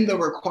 and the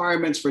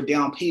requirements for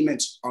down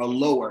payments are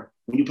lower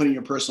when you put in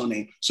your personal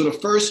name. So the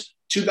first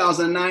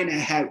 2009, I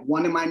had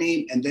 1 in my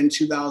name, and then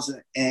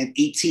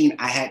 2018,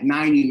 I had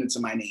 9 units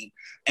in my name.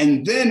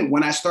 And then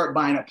when I start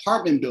buying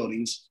apartment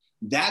buildings,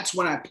 that's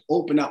when I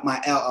open up my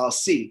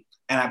LLC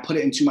and I put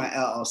it into my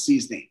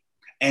LLC's name.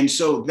 And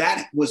so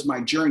that was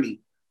my journey,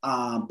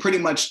 pretty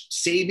much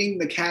saving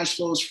the cash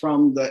flows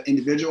from the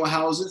individual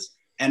houses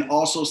and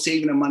also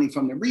saving the money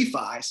from the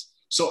refis.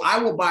 So I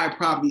will buy a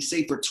property,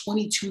 say for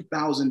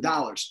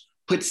 $22,000,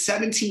 put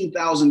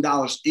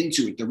 $17,000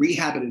 into it to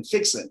rehab it and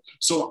fix it.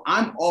 So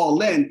I'm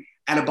all in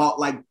at about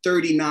like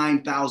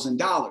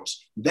 $39,000.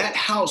 That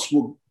house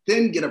will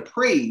then get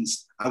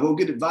appraised. I go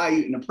get it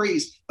valued and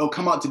appraised. It'll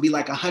come out to be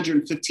like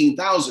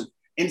 $115,000.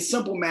 In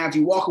simple math,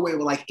 you walk away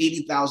with like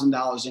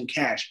 $80,000 in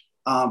cash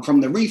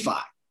from the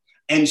refi.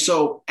 And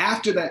so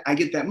after that, I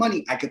get that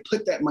money, I could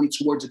put that money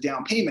towards a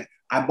down payment.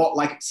 I bought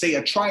like, say,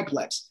 a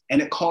triplex,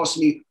 and it cost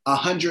me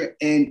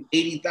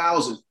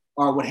 $180,000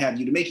 or what have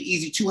you. To make it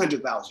easy,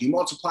 $200,000. You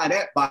multiply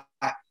that by,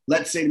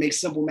 let's say, to make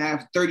simple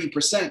math,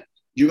 30%,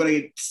 you're going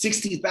to get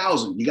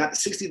 $60,000. You got the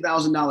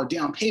 $60,000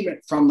 down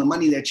payment from the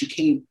money that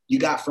you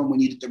got from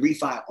when you did the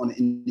refi on the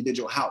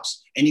individual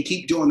house. And you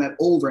keep doing that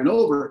over and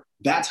over.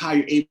 That's how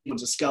you're able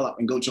to scale up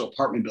and go to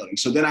apartment building.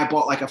 So then I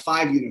bought like a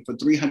 5-unit for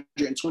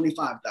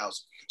 $325,000.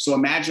 So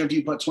imagine if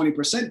you put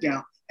 20%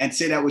 down and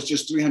say that was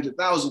just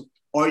 $300,000,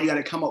 or you got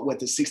to come up with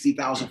the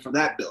 $60,000 for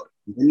that building.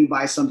 Then you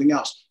buy something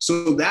else.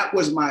 So that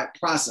was my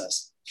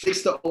process.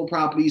 Fix the old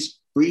properties,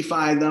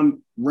 refi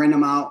them, rent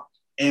them out,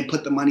 and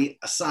put the money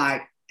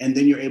aside. And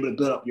then you're able to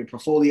build up your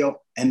portfolio.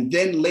 And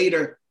then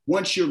later,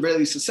 once you're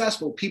really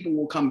successful, people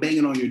will come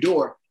banging on your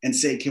door and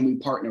say, can we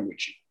partner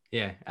with you?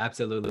 Yeah,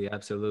 absolutely.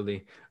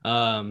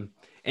 And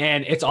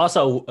it's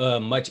also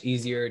much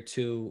easier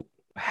to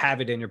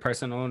have it in your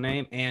personal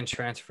name and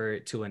transfer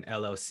it to an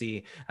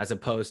LLC as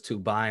opposed to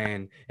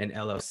buying an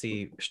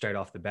LLC straight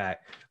off the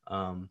bat.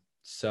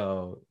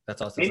 So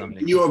that's also And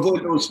something. you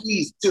avoid those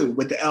fees too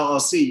with the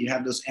LLC. You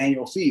have those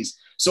annual fees.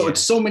 So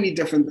it's so many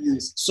different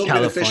things, so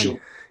California. beneficial.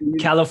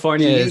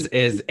 California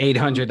is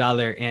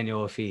 $800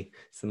 annual fee.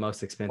 It's the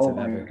most expensive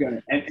ever.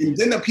 God. And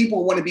then the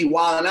people want to be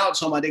wilding out,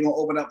 talking about they're gonna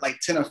open up like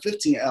 10 or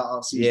 15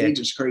 LLCs. Yeah. They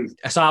just crazy.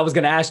 So I was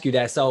gonna ask you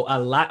that. So a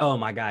lot, oh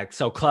my God.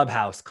 So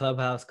Clubhouse.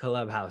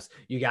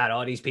 You got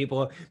all these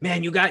people.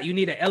 Man, you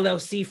need an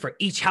LLC for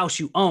each house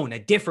you own, a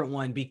different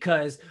one,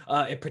 because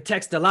it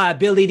protects the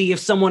liability. If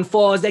someone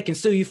falls, they can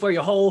sue you for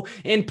your whole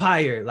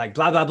empire, like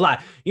blah, blah, blah.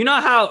 You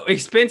know how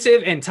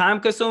expensive and time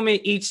consuming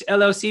each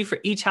LLC for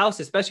each house,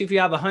 especially if you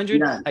have 100?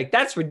 Yeah. Like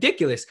that's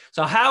ridiculous.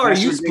 So how are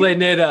you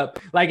splitting it up?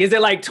 Like, is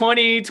it like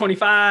 20,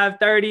 25,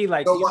 30?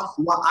 Like, so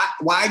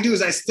what I do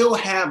is I still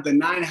have the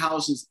 9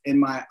 houses in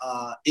my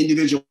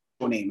individual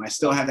name. I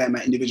still have that in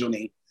my individual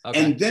name.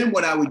 Okay. And then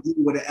what I would do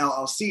with an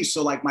LLC,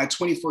 so like my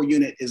 24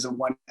 unit is in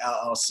one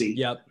LLC.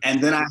 Yep.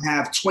 And then I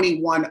have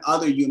 21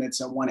 other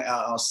units in one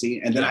LLC.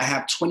 And then I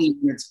have 20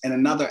 units in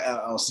another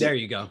LLC. There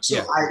you go.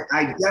 So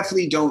I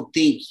definitely don't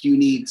think you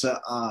need to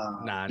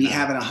be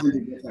having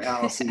 100 different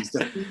LLCs.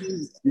 The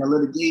fees and the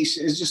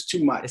litigation is just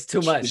too much. It's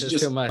too much.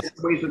 It's too much. It's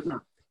a waste of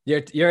time.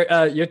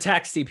 Your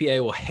tax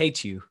CPA will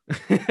hate you.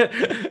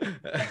 it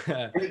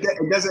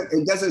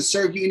doesn't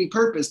serve you any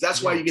purpose.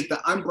 That's why you get the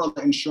umbrella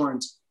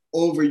insurance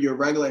over your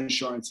regular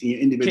insurance in your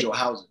individual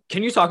housing.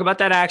 Can you talk about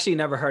that? I actually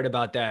never heard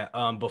about that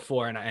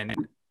before, and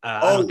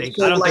I don't think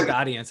the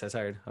audience has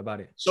heard about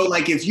it. So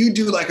like if you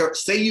do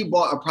say you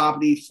bought a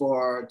property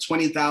for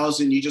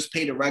 $20,000, you just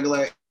paid a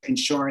regular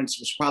insurance,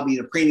 which probably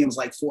the premium's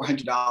like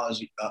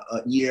 $400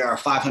 a year or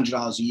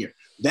 $500 a year.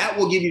 That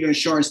will give you the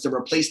insurance to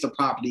replace the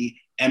property.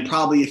 And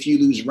probably if you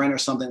lose rent or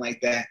something like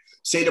that,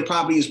 say the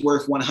property is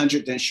worth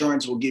 100, the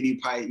insurance will give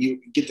you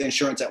get the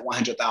insurance at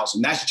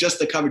 100,000. That's just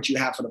the coverage you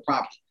have for the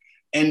property.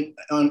 And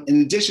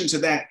in addition to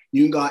that,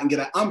 you can go out and get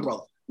an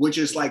umbrella, which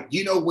is like,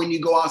 when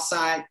you go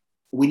outside,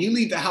 when you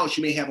leave the house,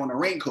 you may have on a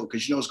raincoat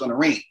because you know it's going to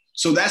rain.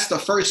 So that's the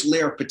first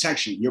layer of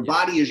protection. Your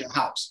body is your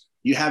house.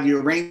 You have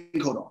your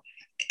raincoat on.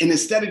 And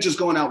instead of just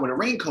going out with a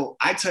raincoat,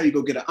 I tell you,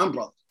 go get an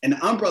umbrella. And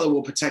the umbrella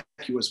will protect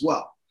you as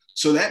well.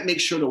 So that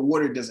makes sure the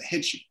water doesn't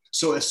hit you.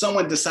 So if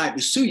someone decides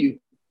to sue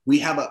you, we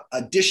have an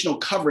additional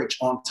coverage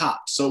on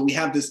top. So we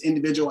have this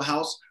individual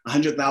house,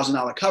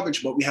 $100,000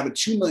 coverage, but we have a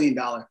 $2 million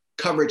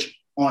coverage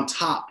on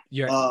top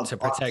to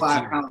protect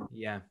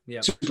you.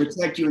 To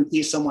protect you in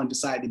case someone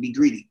decided to be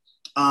greedy.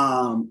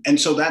 And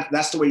so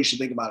that's the way you should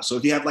think about it. So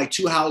if you have like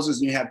 2 houses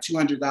and you have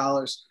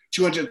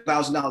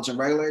 $200,000 in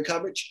regular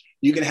coverage,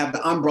 you can have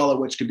the umbrella,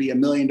 which could be $1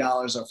 million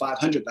or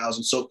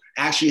 $500,000. So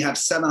actually you have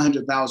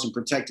 $700,000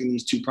 protecting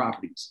these 2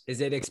 properties. Is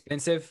it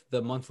expensive,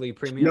 the monthly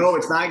premium? No,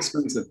 it's not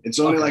expensive. It's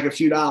only like a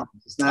few dollars.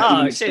 It's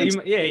not shit.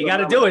 You got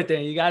to do it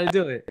then. You got to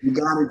do it. You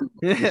got to do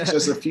it. It's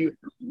just a few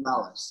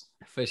dollars.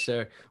 For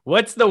sure.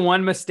 What's the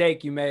one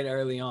mistake you made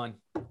early on?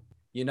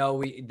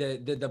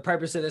 The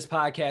purpose of this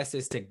podcast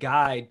is to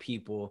guide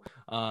people.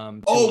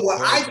 I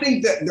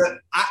think that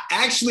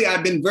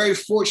I've been very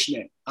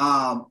fortunate.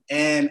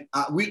 And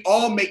we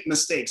all make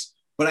mistakes,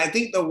 but I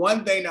think the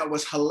one thing that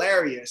was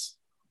hilarious,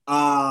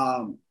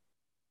 I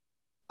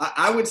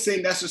would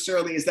say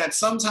necessarily, is that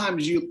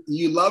sometimes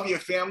you love your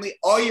family.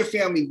 All your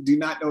family do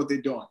not know what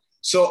they're doing.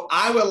 So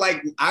I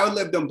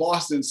lived in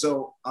Boston.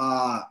 So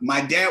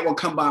my dad will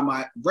come by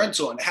my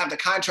rental and have the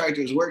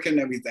contractors working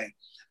and everything.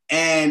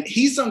 And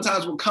he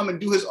sometimes will come and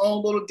do his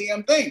own little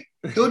damn thing.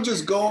 He'll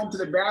just go into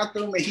the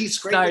bathroom and he's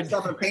scraping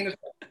stuff and painting.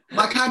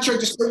 My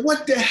contractor said,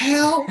 "What the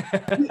hell?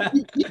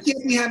 You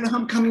can't be having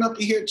him coming up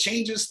here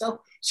changing stuff."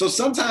 So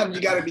sometimes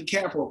you got to be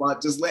careful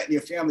about just letting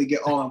your family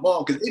get all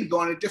involved because they'd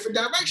go in a different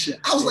direction.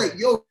 I was like,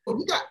 "Yo,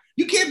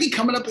 you can't be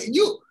coming up.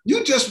 You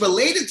just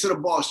related to the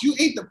boss. You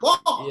ain't the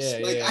boss."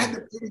 I had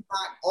to pay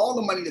all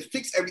the money to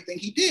fix everything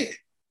he did.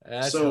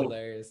 That's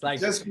hilarious.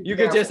 Like you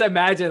could just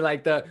imagine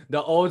like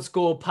the old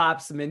school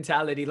pops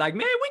mentality. Like,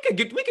 man, we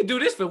could do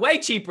this for way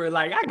cheaper.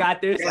 Like, I got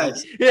this.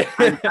 Yes.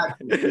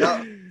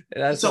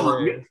 That's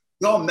hilarious.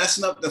 Y'all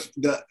messing up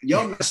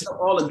y'all messing up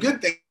all the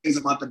good things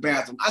about the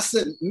bathroom. I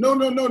said, no,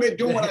 they're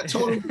doing what I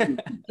told them to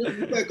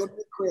do. Go to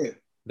the crib.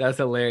 That's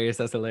hilarious.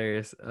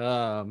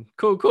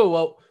 Cool.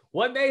 Well,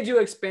 what made you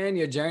expand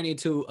your journey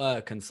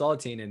to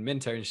consulting and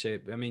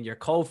mentorship? I mean, your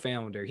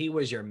co-founder, he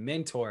was your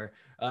mentor,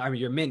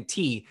 your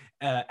mentee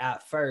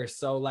at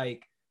first. So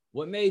like,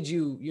 what made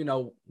you,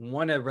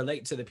 want to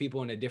relate to the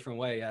people in a different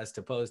way as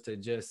opposed to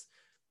just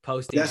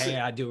posting,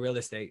 I do real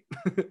estate?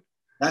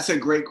 That's a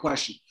great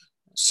question.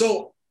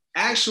 So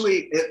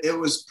actually, it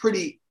was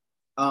pretty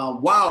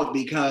wild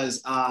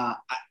because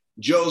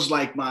Joe's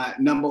like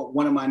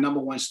one of my number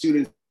one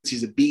students.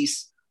 He's a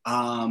beast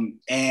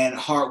and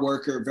hard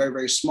worker, very,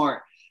 very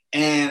smart.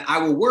 And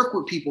I would work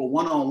with people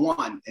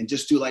one-on-one and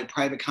just do like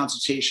private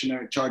consultation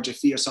or charge a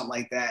fee or something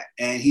like that.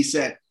 And he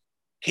said,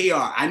 KR,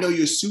 I know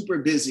you're super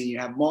busy. You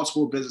have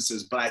multiple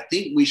businesses, but I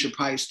think we should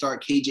probably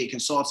start KJ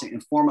Consulting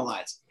and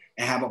formalize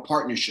and have a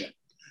partnership.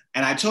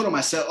 And I told him,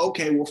 I said,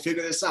 okay, we'll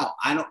figure this out.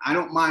 I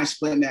don't mind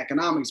splitting the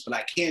economics, but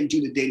I can't do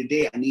the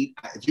day-to-day.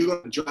 If you're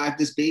going to drive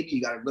this baby,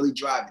 you got to really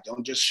drive it.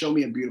 Don't just show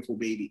me a beautiful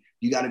baby.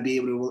 You got to be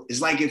able to, it's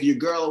like if your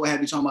girl or what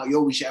have you talking about,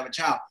 yo, we should have a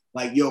child.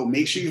 Like, yo,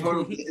 make sure you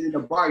heard in the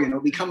bargain.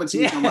 Don't be coming to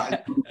me talking about,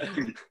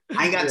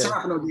 I ain't got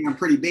time for no damn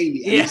pretty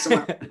baby. I need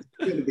somebody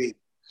to the baby.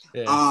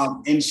 Yeah.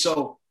 And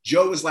so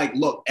Joe was like,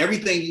 look,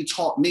 everything you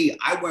taught me,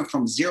 I went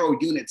from 0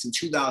 units in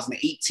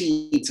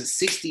 2018 to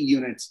 60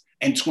 units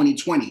in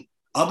 2020.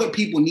 Other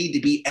people need to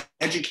be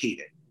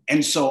educated.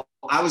 And so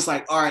I was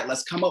like, all right,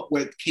 let's come up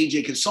with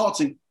KJ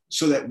Consulting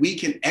so that we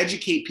can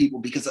educate people,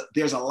 because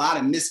there's a lot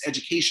of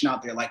miseducation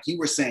out there. Like you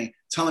were saying,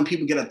 telling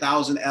people get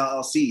 1,000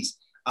 LLCs,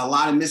 a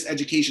lot of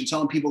miseducation,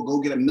 telling people go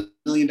get $1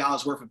 million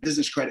worth of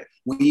business credit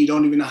when you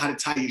don't even know how to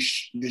tie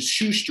your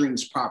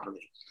shoestrings properly.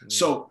 Mm-hmm.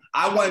 So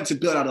I wanted to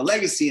build out a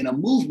legacy and a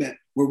movement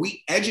where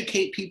we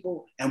educate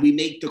people and we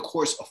make the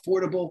course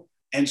affordable.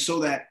 And so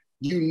that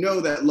you know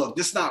that, look,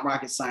 this is not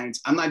rocket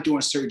science. I'm not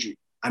doing surgery.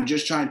 I'm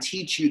just trying to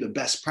teach you the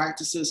best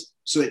practices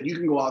so that you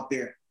can go out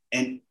there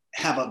and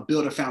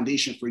build a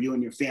foundation for you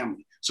and your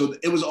family. So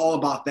it was all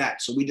about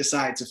that. So we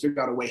decided to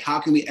figure out a way, how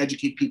can we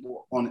educate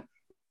people on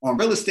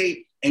real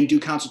estate and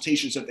do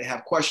consultations if they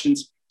have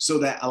questions, so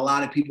that a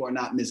lot of people are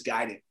not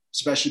misguided,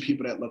 especially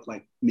people that look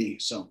like me.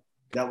 So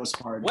that was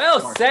hard.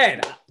 Well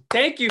said.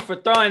 Thank you for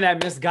throwing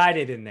that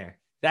misguided in there.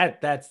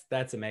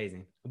 That's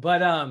amazing.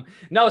 But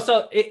no,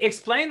 so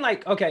explain,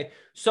 like, okay,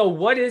 so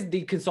what is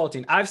the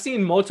consulting? I've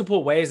seen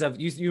multiple ways of,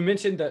 you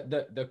mentioned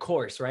the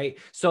course, right?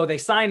 So they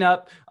sign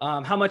up.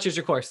 How much is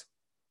your course?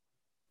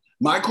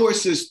 My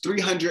course is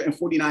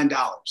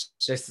 $349.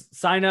 They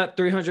sign up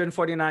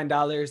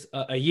 $349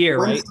 a year,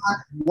 right?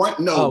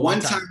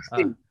 One time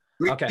thing.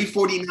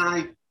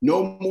 $349,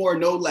 no more,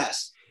 no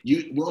less.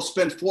 We'll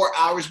spend 4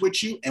 hours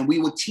with you, and we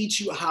will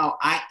teach you how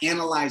I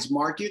analyze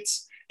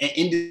markets and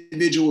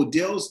individual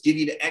deals, give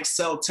you the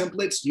Excel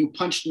templates, you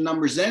punch the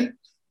numbers in.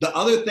 The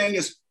other thing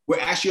is, we're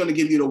actually going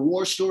to give you the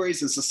war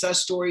stories and success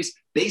stories,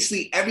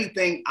 basically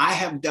everything I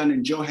have done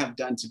and Joe have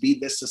done to be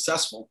this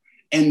successful.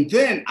 And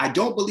then I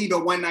don't believe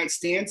in one night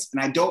stands,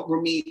 and I don't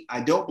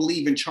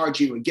believe in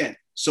charging you again.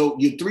 So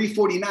your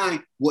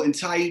 $349 will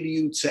entitle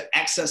you to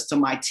access to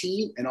my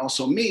team and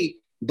also me,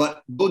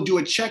 but we'll do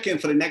a check-in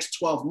for the next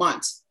 12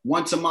 months,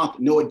 once a month,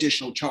 no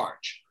additional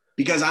charge.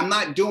 Because I'm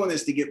not doing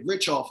this to get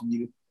rich off of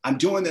you. I'm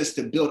doing this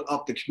to build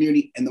up the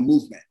community and the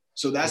movement.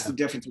 So that's the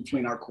difference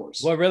between our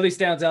course. What really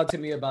stands out to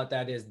me about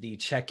that is the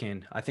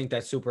check-in. I think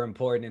that's super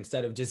important.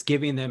 Instead of just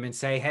giving them and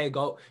say, hey,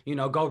 go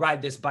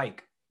ride this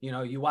bike.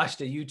 You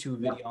watched a YouTube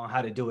video on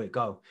how to do it.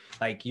 Go.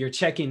 Like, you're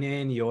checking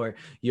in,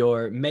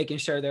 you're making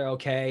sure they're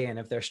okay. And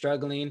if they're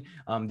struggling,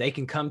 they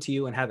can come to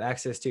you and have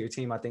access to your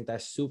team. I think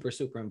that's super,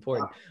 super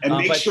important. And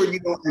make sure you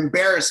don't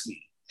embarrass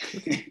me.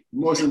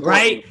 Most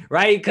important.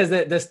 Right. Because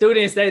the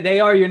students, they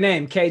are your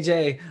name,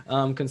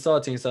 KJ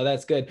Consulting. So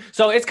that's good.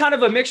 So it's kind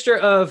of a mixture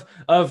of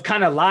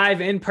kind of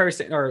live in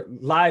person or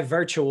live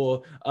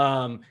virtual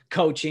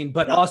coaching,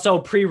 but also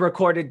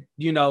pre-recorded,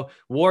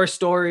 war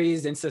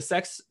stories and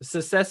success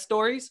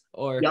stories.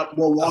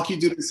 We'll walk you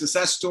through the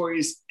success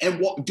stories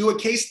and do a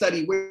case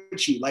study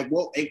with you. Like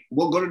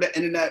we'll go to the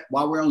internet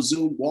while we're on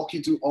Zoom, walk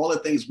you through all the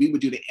things we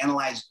would do to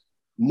analyze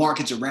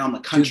markets around the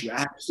country. I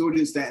have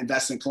students that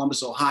invest in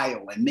Columbus,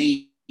 Ohio, and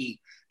Maine,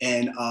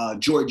 and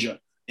Georgia,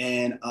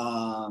 and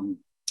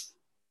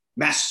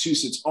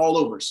Massachusetts, all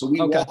over. So we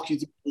walk you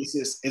through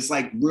places. It's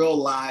like real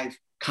live,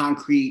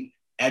 concrete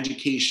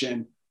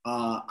education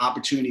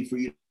opportunity for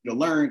you to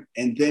learn,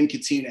 and then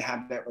continue to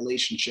have that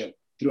relationship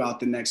throughout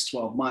the next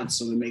 12 months.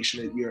 So to make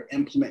sure that you're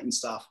implementing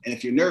stuff. And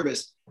if you're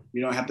nervous,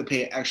 you don't have to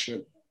pay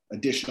an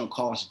additional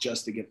cost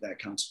just to get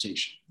that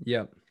consultation.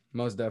 Yep.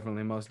 Most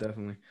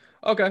definitely.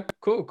 Okay,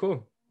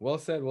 cool. Well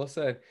said.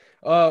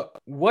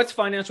 What's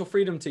financial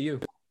freedom to you?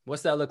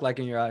 What's that look like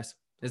in your eyes?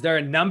 Is there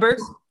a number,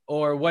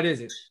 or what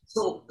is it?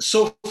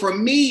 So for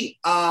me,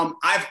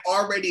 I've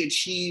already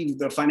achieved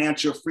the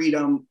financial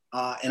freedom,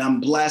 and I'm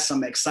blessed.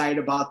 I'm excited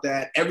about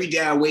that. Every day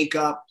I wake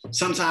up,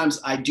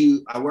 sometimes I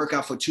work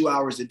out for 2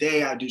 hours a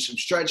day. I do some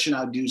stretching.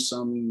 I'll do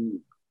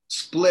some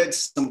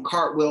splits, some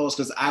cartwheels,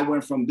 because I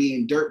went from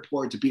being dirt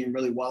poor to being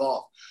really well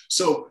off.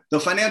 So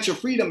the financial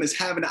freedom is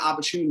having the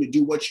opportunity to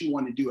do what you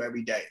want to do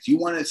every day. If you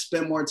want to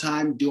spend more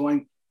time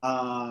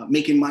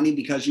making money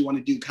because you want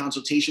to do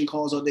consultation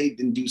calls all day,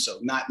 then do so,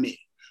 not me.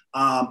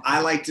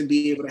 I like to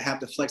be able to have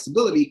the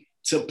flexibility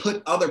to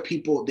put other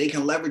people, they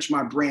can leverage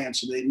my brand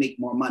so they make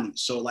more money.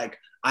 So like,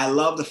 I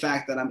love the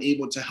fact that I'm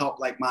able to help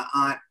like my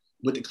aunt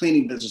with the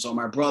cleaning business, or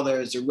my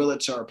brother as a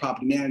realtor or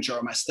property manager,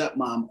 or my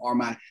stepmom, or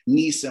my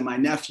niece and my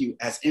nephew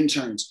as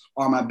interns,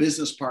 or my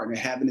business partner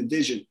having a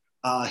vision.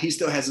 He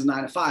still has his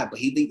 9-to-5, but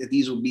he thinks that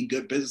these will be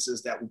good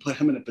businesses that will put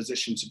him in a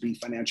position to be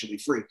financially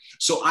free.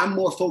 So I'm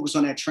more focused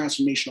on that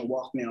transformational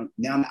wealth now.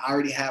 Now I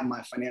already have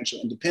my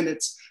financial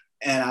independence,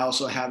 and I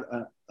also have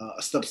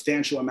a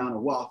substantial amount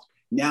of wealth.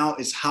 Now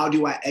it's how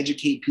do I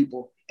educate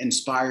people,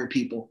 inspire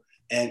people,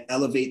 and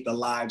elevate the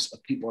lives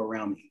of people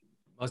around me?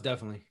 Most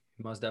definitely.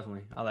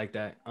 I like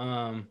that.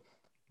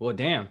 Well,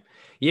 damn.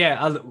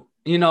 Yeah.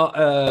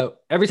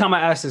 Every time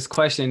I ask this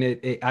question,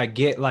 I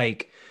get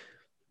like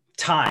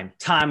time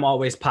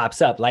always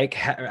pops up, like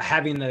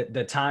having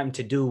the time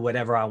to do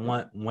whatever I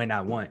want when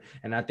I want.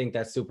 And I think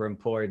that's super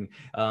important.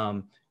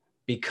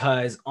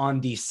 Because on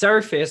the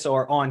surface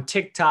or on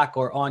TikTok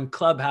or on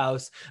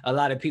Clubhouse, a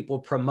lot of people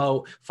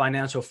promote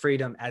financial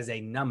freedom as a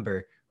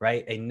number,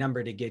 right? A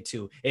number to get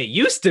to. It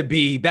used to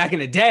be back in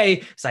the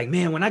day. It's like,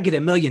 man, when I get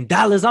 $1 million,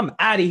 I'm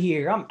out of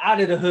here. I'm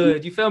out of the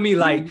hood. You feel me?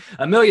 Like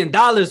 $1 million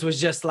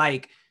was just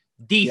like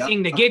the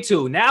thing to get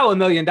to. Now $1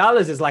 million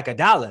is like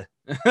 $1.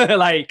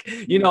 Like,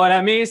 you know what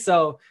I mean?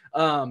 So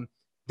the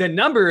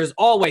number is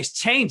always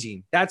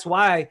changing. That's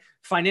why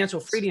financial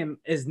freedom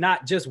is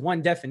not just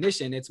one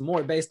definition. It's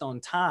more based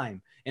on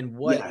time and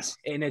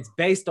and it's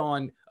based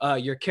on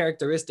your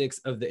characteristics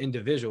of the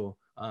individual.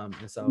 And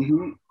so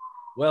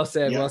well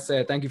said. Well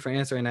said. Thank you for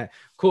answering that.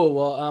 Cool.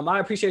 Well, I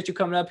appreciate you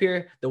coming up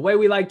here. The way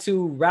we like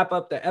to wrap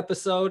up the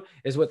episode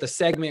is with a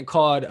segment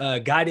called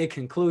Guided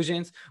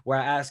Conclusions, where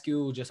I ask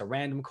you just a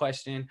random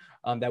question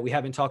that we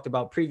haven't talked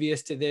about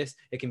previous to this.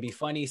 It can be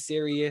funny,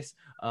 serious,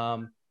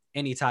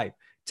 any type.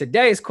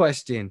 Today's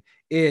question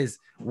is,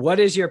 what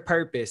is your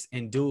purpose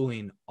in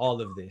doing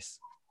all of this?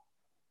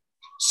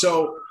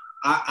 So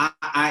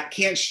I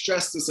can't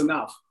stress this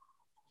enough.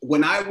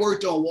 When I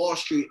worked on Wall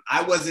Street,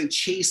 I wasn't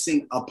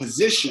chasing a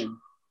position.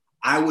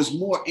 I was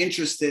more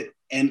interested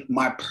in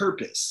my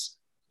purpose.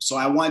 So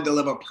I wanted to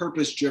live a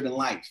purpose-driven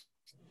life.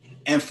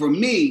 And for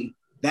me,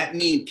 that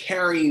means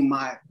carrying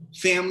my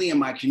family and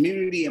my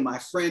community and my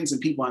friends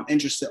and people I'm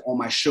interested on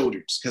my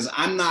shoulders. Because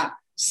I'm not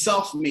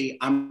self-made,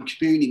 I'm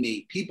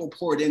community-made. People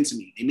poured into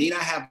me. They may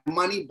not have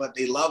money, but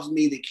they love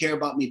me. They care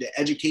about me. They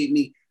educate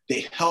me.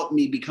 They help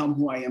me become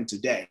who I am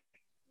today.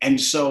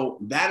 And so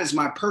that is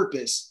my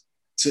purpose,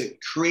 to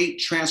create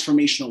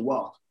transformational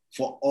wealth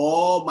for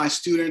all my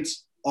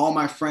students, all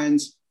my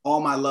friends, all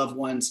my loved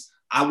ones.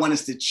 I want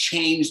us to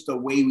change the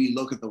way we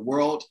look at the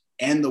world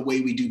and the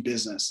way we do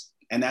business.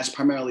 And that's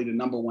primarily the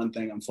number one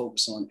thing I'm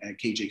focused on at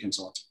KJ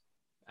Consulting.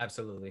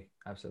 Absolutely.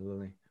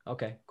 Absolutely.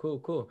 Okay,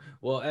 cool.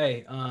 Well,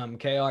 hey,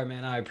 KR,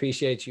 man, I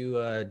appreciate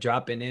you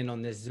dropping in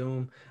on this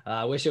Zoom.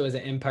 I wish it was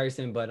an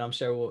in-person, but I'm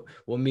sure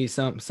we'll meet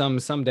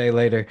someday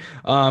later.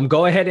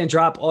 Go ahead and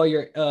drop all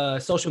your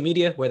social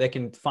media where they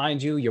can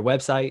find you, your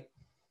website.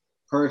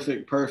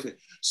 Perfect.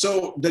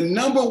 So the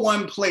number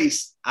one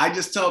place, I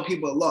just tell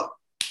people, look,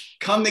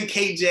 come to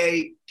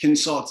KJ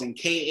Consulting,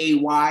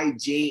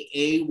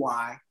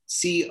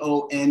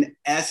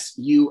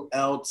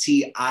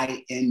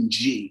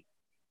 KAYJAYCONSULTING.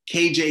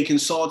 KJ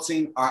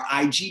Consulting, our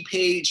IG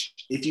page.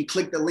 If you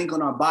click the link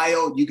on our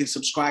bio, you can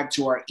subscribe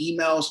to our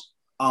emails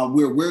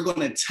where we're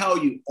going to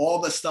tell you all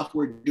the stuff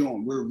we're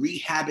doing. We're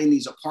rehabbing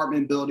these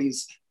apartment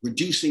buildings,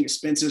 reducing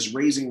expenses,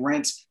 raising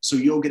rents. So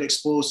you'll get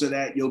exposed to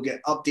that. You'll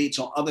get updates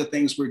on other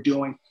things we're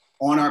doing.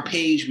 On our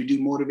page, we do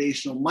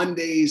motivational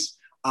Mondays.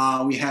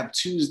 We have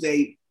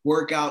Tuesday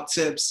workout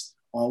tips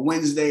on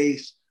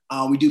Wednesdays.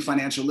 We do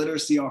financial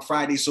literacy on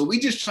Friday. So we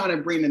just trying to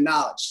bring the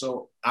knowledge.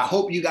 So I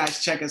hope you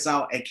guys check us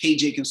out at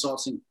KJ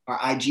Consulting, our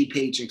IG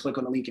page, and click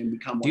on the link and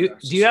become one of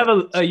us. Do you have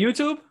a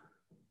YouTube?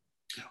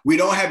 We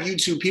don't have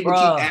YouTube. People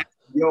keep asking,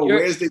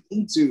 where's the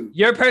YouTube?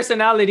 Your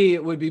personality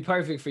would be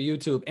perfect for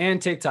YouTube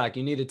and TikTok.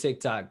 You need a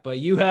TikTok, but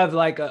you have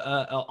like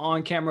a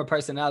on-camera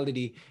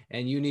personality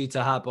and you need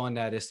to hop on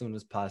that as soon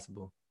as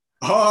possible.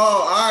 Oh,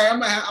 all right. I'm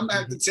gonna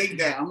have to take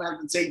that. I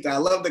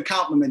love the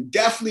compliment.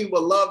 Definitely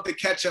would love to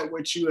catch up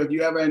with you if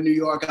you're ever in New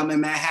York. I'm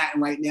in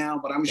Manhattan right now,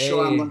 but I'm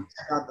sure I'm gonna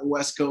check out the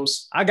West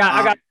Coast. I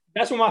got.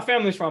 That's where my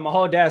family's from. My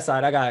whole dad's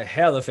side. I got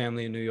hella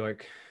family in New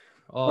York.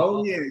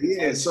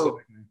 Yeah. So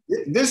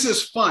this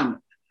is fun.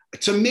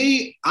 To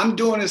me, I'm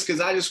doing this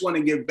because I just want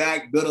to give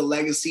back, build a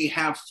legacy,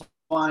 have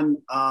fun.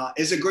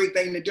 It's a great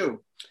thing to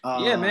do.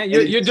 Yeah, man.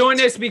 You're doing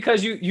this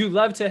because you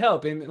love to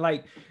help, and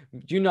like.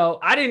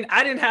 I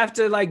didn't have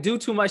to like do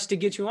too much to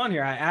get you on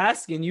here. I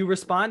asked and you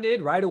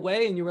responded right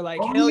away and you were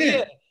like,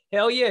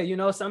 hell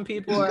yeah. Some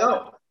people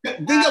are.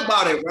 Think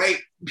about it, right?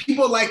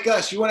 People like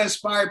us, you want to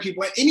inspire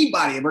people,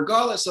 anybody,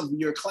 regardless of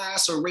your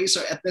class or race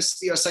or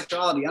ethnicity or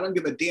sexuality. I don't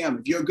give a damn.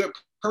 If you're a good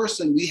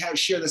person, we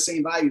share the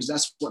same values.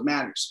 That's what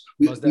matters.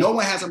 No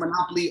one has a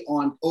monopoly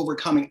on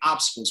overcoming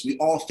obstacles. We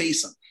all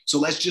face them. So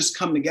let's just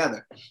come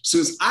together.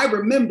 So as I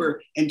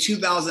remember in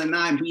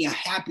 2009 being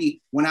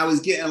happy when I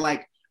was getting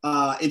like,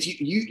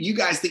 if you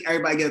guys think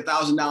everybody get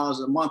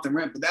 $1,000 a month in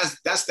rent, but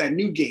that's that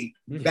new game.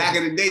 Mm-hmm. Back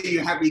in the day,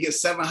 you're happy to get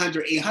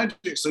 700,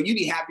 800. So you'd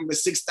be happy with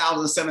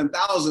 6,000,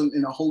 7,000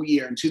 in a whole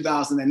year in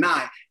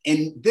 2009.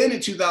 And then in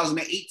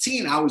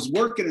 2018, I was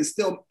working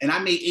and I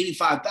made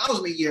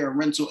 85,000 a year in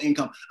rental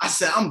income. I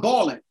said, I'm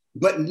balling.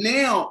 But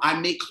now I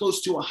make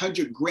close to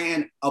 100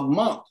 grand a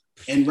month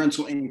in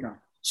rental income.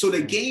 So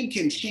the game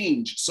can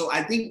change. So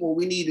I think what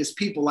we need is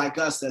people like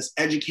us that's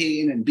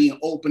educating and being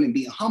open and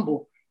being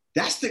humble.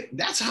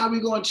 That's how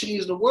we're going to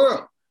change the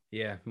world.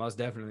 Yeah, most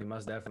definitely,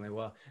 most definitely.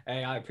 Well,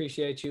 hey, I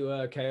appreciate you,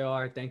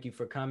 KR. Thank you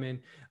for coming.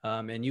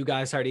 And you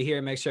guys heard it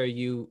here. Make sure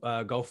you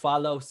go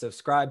follow,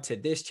 subscribe to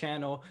this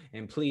channel,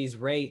 and please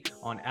rate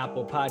on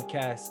Apple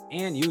Podcasts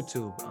and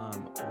YouTube.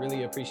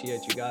 Really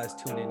appreciate you guys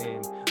tuning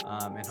in,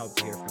 and hope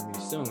to hear from you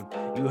soon.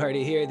 You heard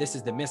it here. This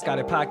is the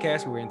Misguided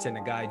Podcast, where we intend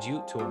to guide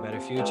you to a better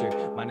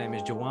future. My name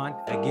is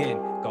Juwan. Again,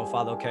 go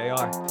follow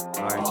KR.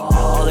 All right,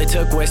 all it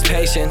took was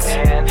patience,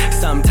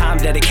 some time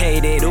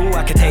dedicated. Ooh,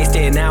 I could taste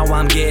it. Now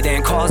I'm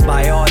getting calls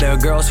by all the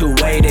girls who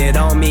waited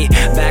on me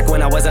back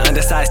when I was an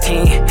undersized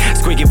teen.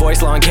 Squeaky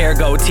voice, long hair,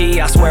 goatee.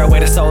 I swear I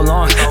waited so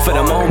long for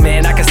the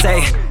moment I could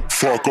say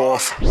fuck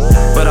off.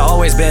 But I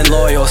always been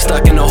loyal,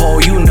 stuck in the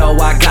hole. You know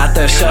I got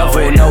the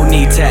shovel, no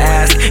need to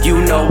ask.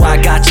 You know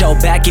I got your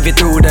back, even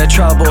through the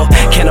trouble.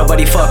 Can't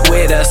nobody fuck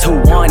with us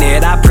who want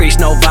it. I preach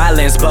no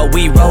violence, but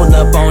we roll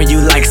up on you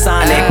like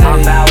Sonic.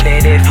 I'm bout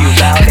it if you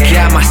bout it.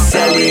 Got my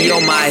celly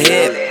on my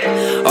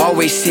hip,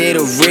 always here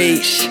to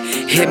reach.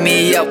 Hit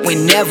me up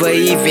whenever,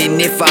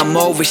 even if I'm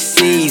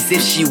overseas.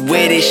 If she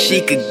with it,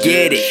 she could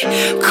get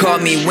it. Call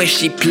me when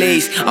she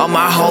please. All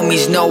my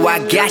homies know I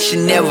got you,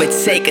 never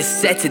take a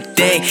set to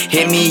think.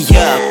 Hit me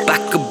up,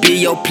 I could be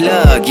your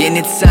plug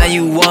anytime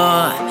you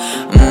want.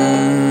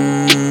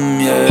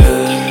 Yeah.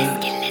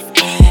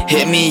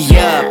 Hit me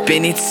up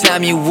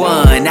anytime you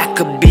want, I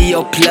could be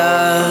your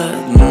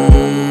plug.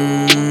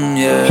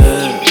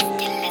 Yeah.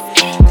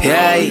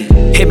 Hey.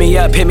 Hit me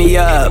up, hit me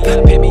up.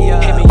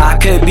 I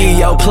could be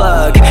your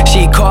plug.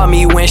 She call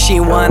me when she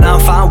want, I'm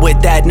fine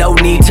with that, no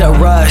need to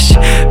rush.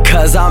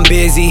 Cause I'm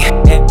busy,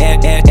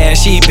 and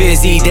she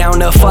busy. Down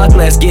the fuck,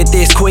 let's get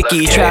this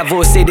quickie.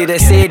 Travel city to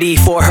city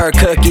for her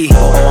cookie.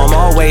 Oh, I'm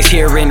always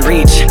here in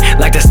reach,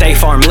 like the State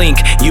Farm link.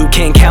 You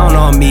can count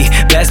on me,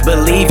 best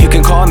believe you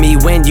can call me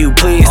when you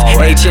please.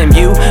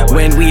 HMU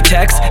when we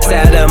text,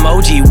 sad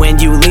emoji when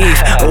you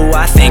leave. Oh,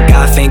 I think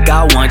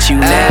I want you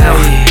now.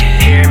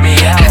 Hear me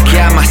out.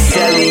 Got my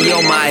celly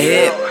on my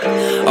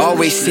hip,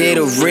 always here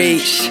to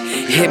reach.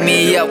 Hit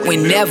me up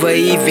whenever,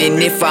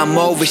 even if I'm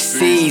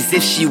overseas.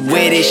 If she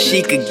with it,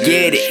 she could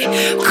get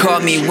it. Call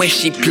me when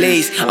she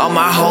please. All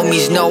my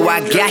homies know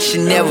I got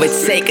you, never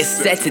take a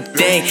set to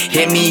think.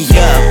 Hit me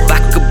up,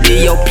 I could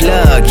be your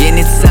plug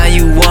anytime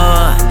you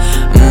want.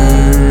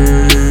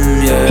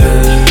 Yeah.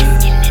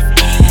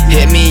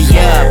 Hit me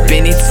up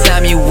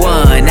anytime you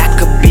want, I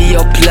could be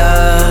your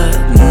plug.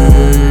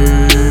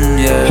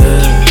 Yeah.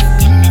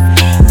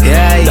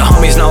 The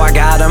homies know I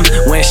got them.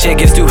 When shit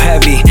gets too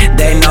heavy,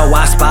 they know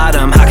I spot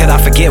them. How could I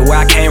forget where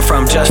I came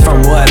from, just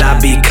from what I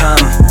become?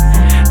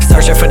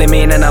 Searching for the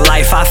meaning of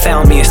life, I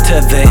found me, it's to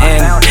the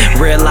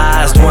end.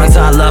 Realized once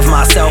I love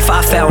myself,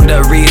 I found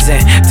a reason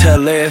to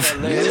live.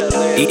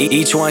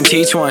 Each one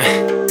teach one.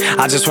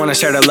 I just wanna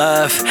share the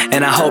love,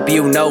 and I hope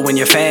you know when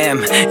you're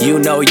fam, you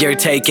know you're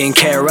taken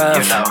care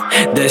of.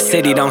 The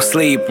city don't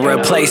sleep,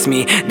 replace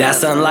me,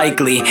 that's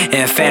unlikely.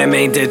 And fam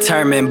ain't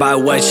determined by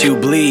what you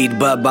bleed,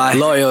 but by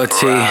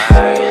loyalty.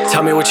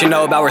 Tell me what you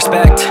know about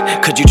respect.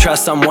 Could you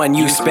trust someone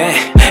you spent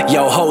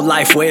your whole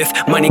life with?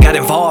 Money got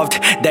involved,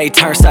 they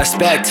turn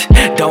suspect.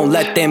 Don't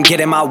let them get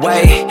in my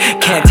way,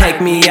 can't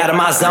take me out of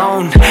my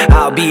zone.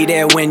 I'll be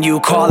there when you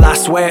call, I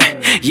swear,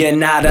 you're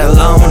not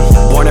alone.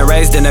 Born and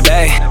raised in the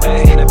Bay,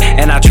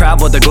 and I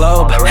traveled the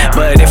globe.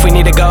 But if we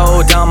need to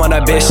go dumb on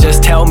a bitch,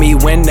 just tell me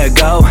when to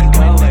go.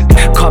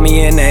 Call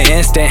me in an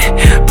instant,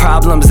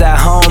 problems at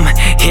home,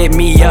 hit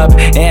me up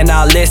and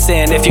I'll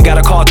listen. If you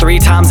gotta call 3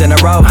 times in a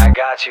row, I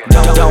got you.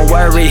 Don't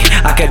worry,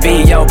 I could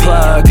be your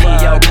plug.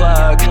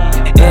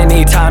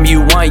 Anytime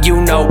you want,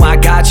 you know I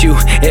got you,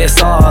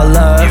 it's all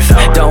love.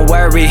 Don't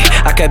worry,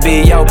 I could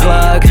be your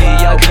plug.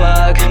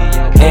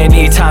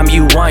 Anytime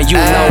you want, you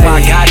know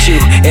I got you,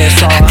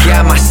 it's all. I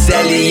got my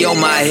celly on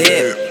my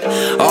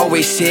hip,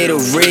 always here to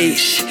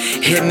reach.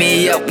 Hit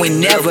me up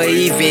whenever,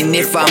 even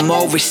if I'm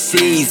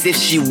overseas. If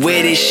she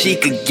with it, she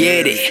could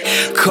get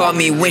it. Call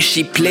me when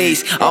she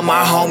please. All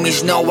my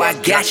homies know I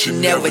got you,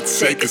 never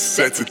take a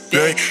set to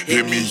think.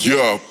 Hit me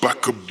up, I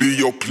could be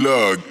your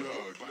plug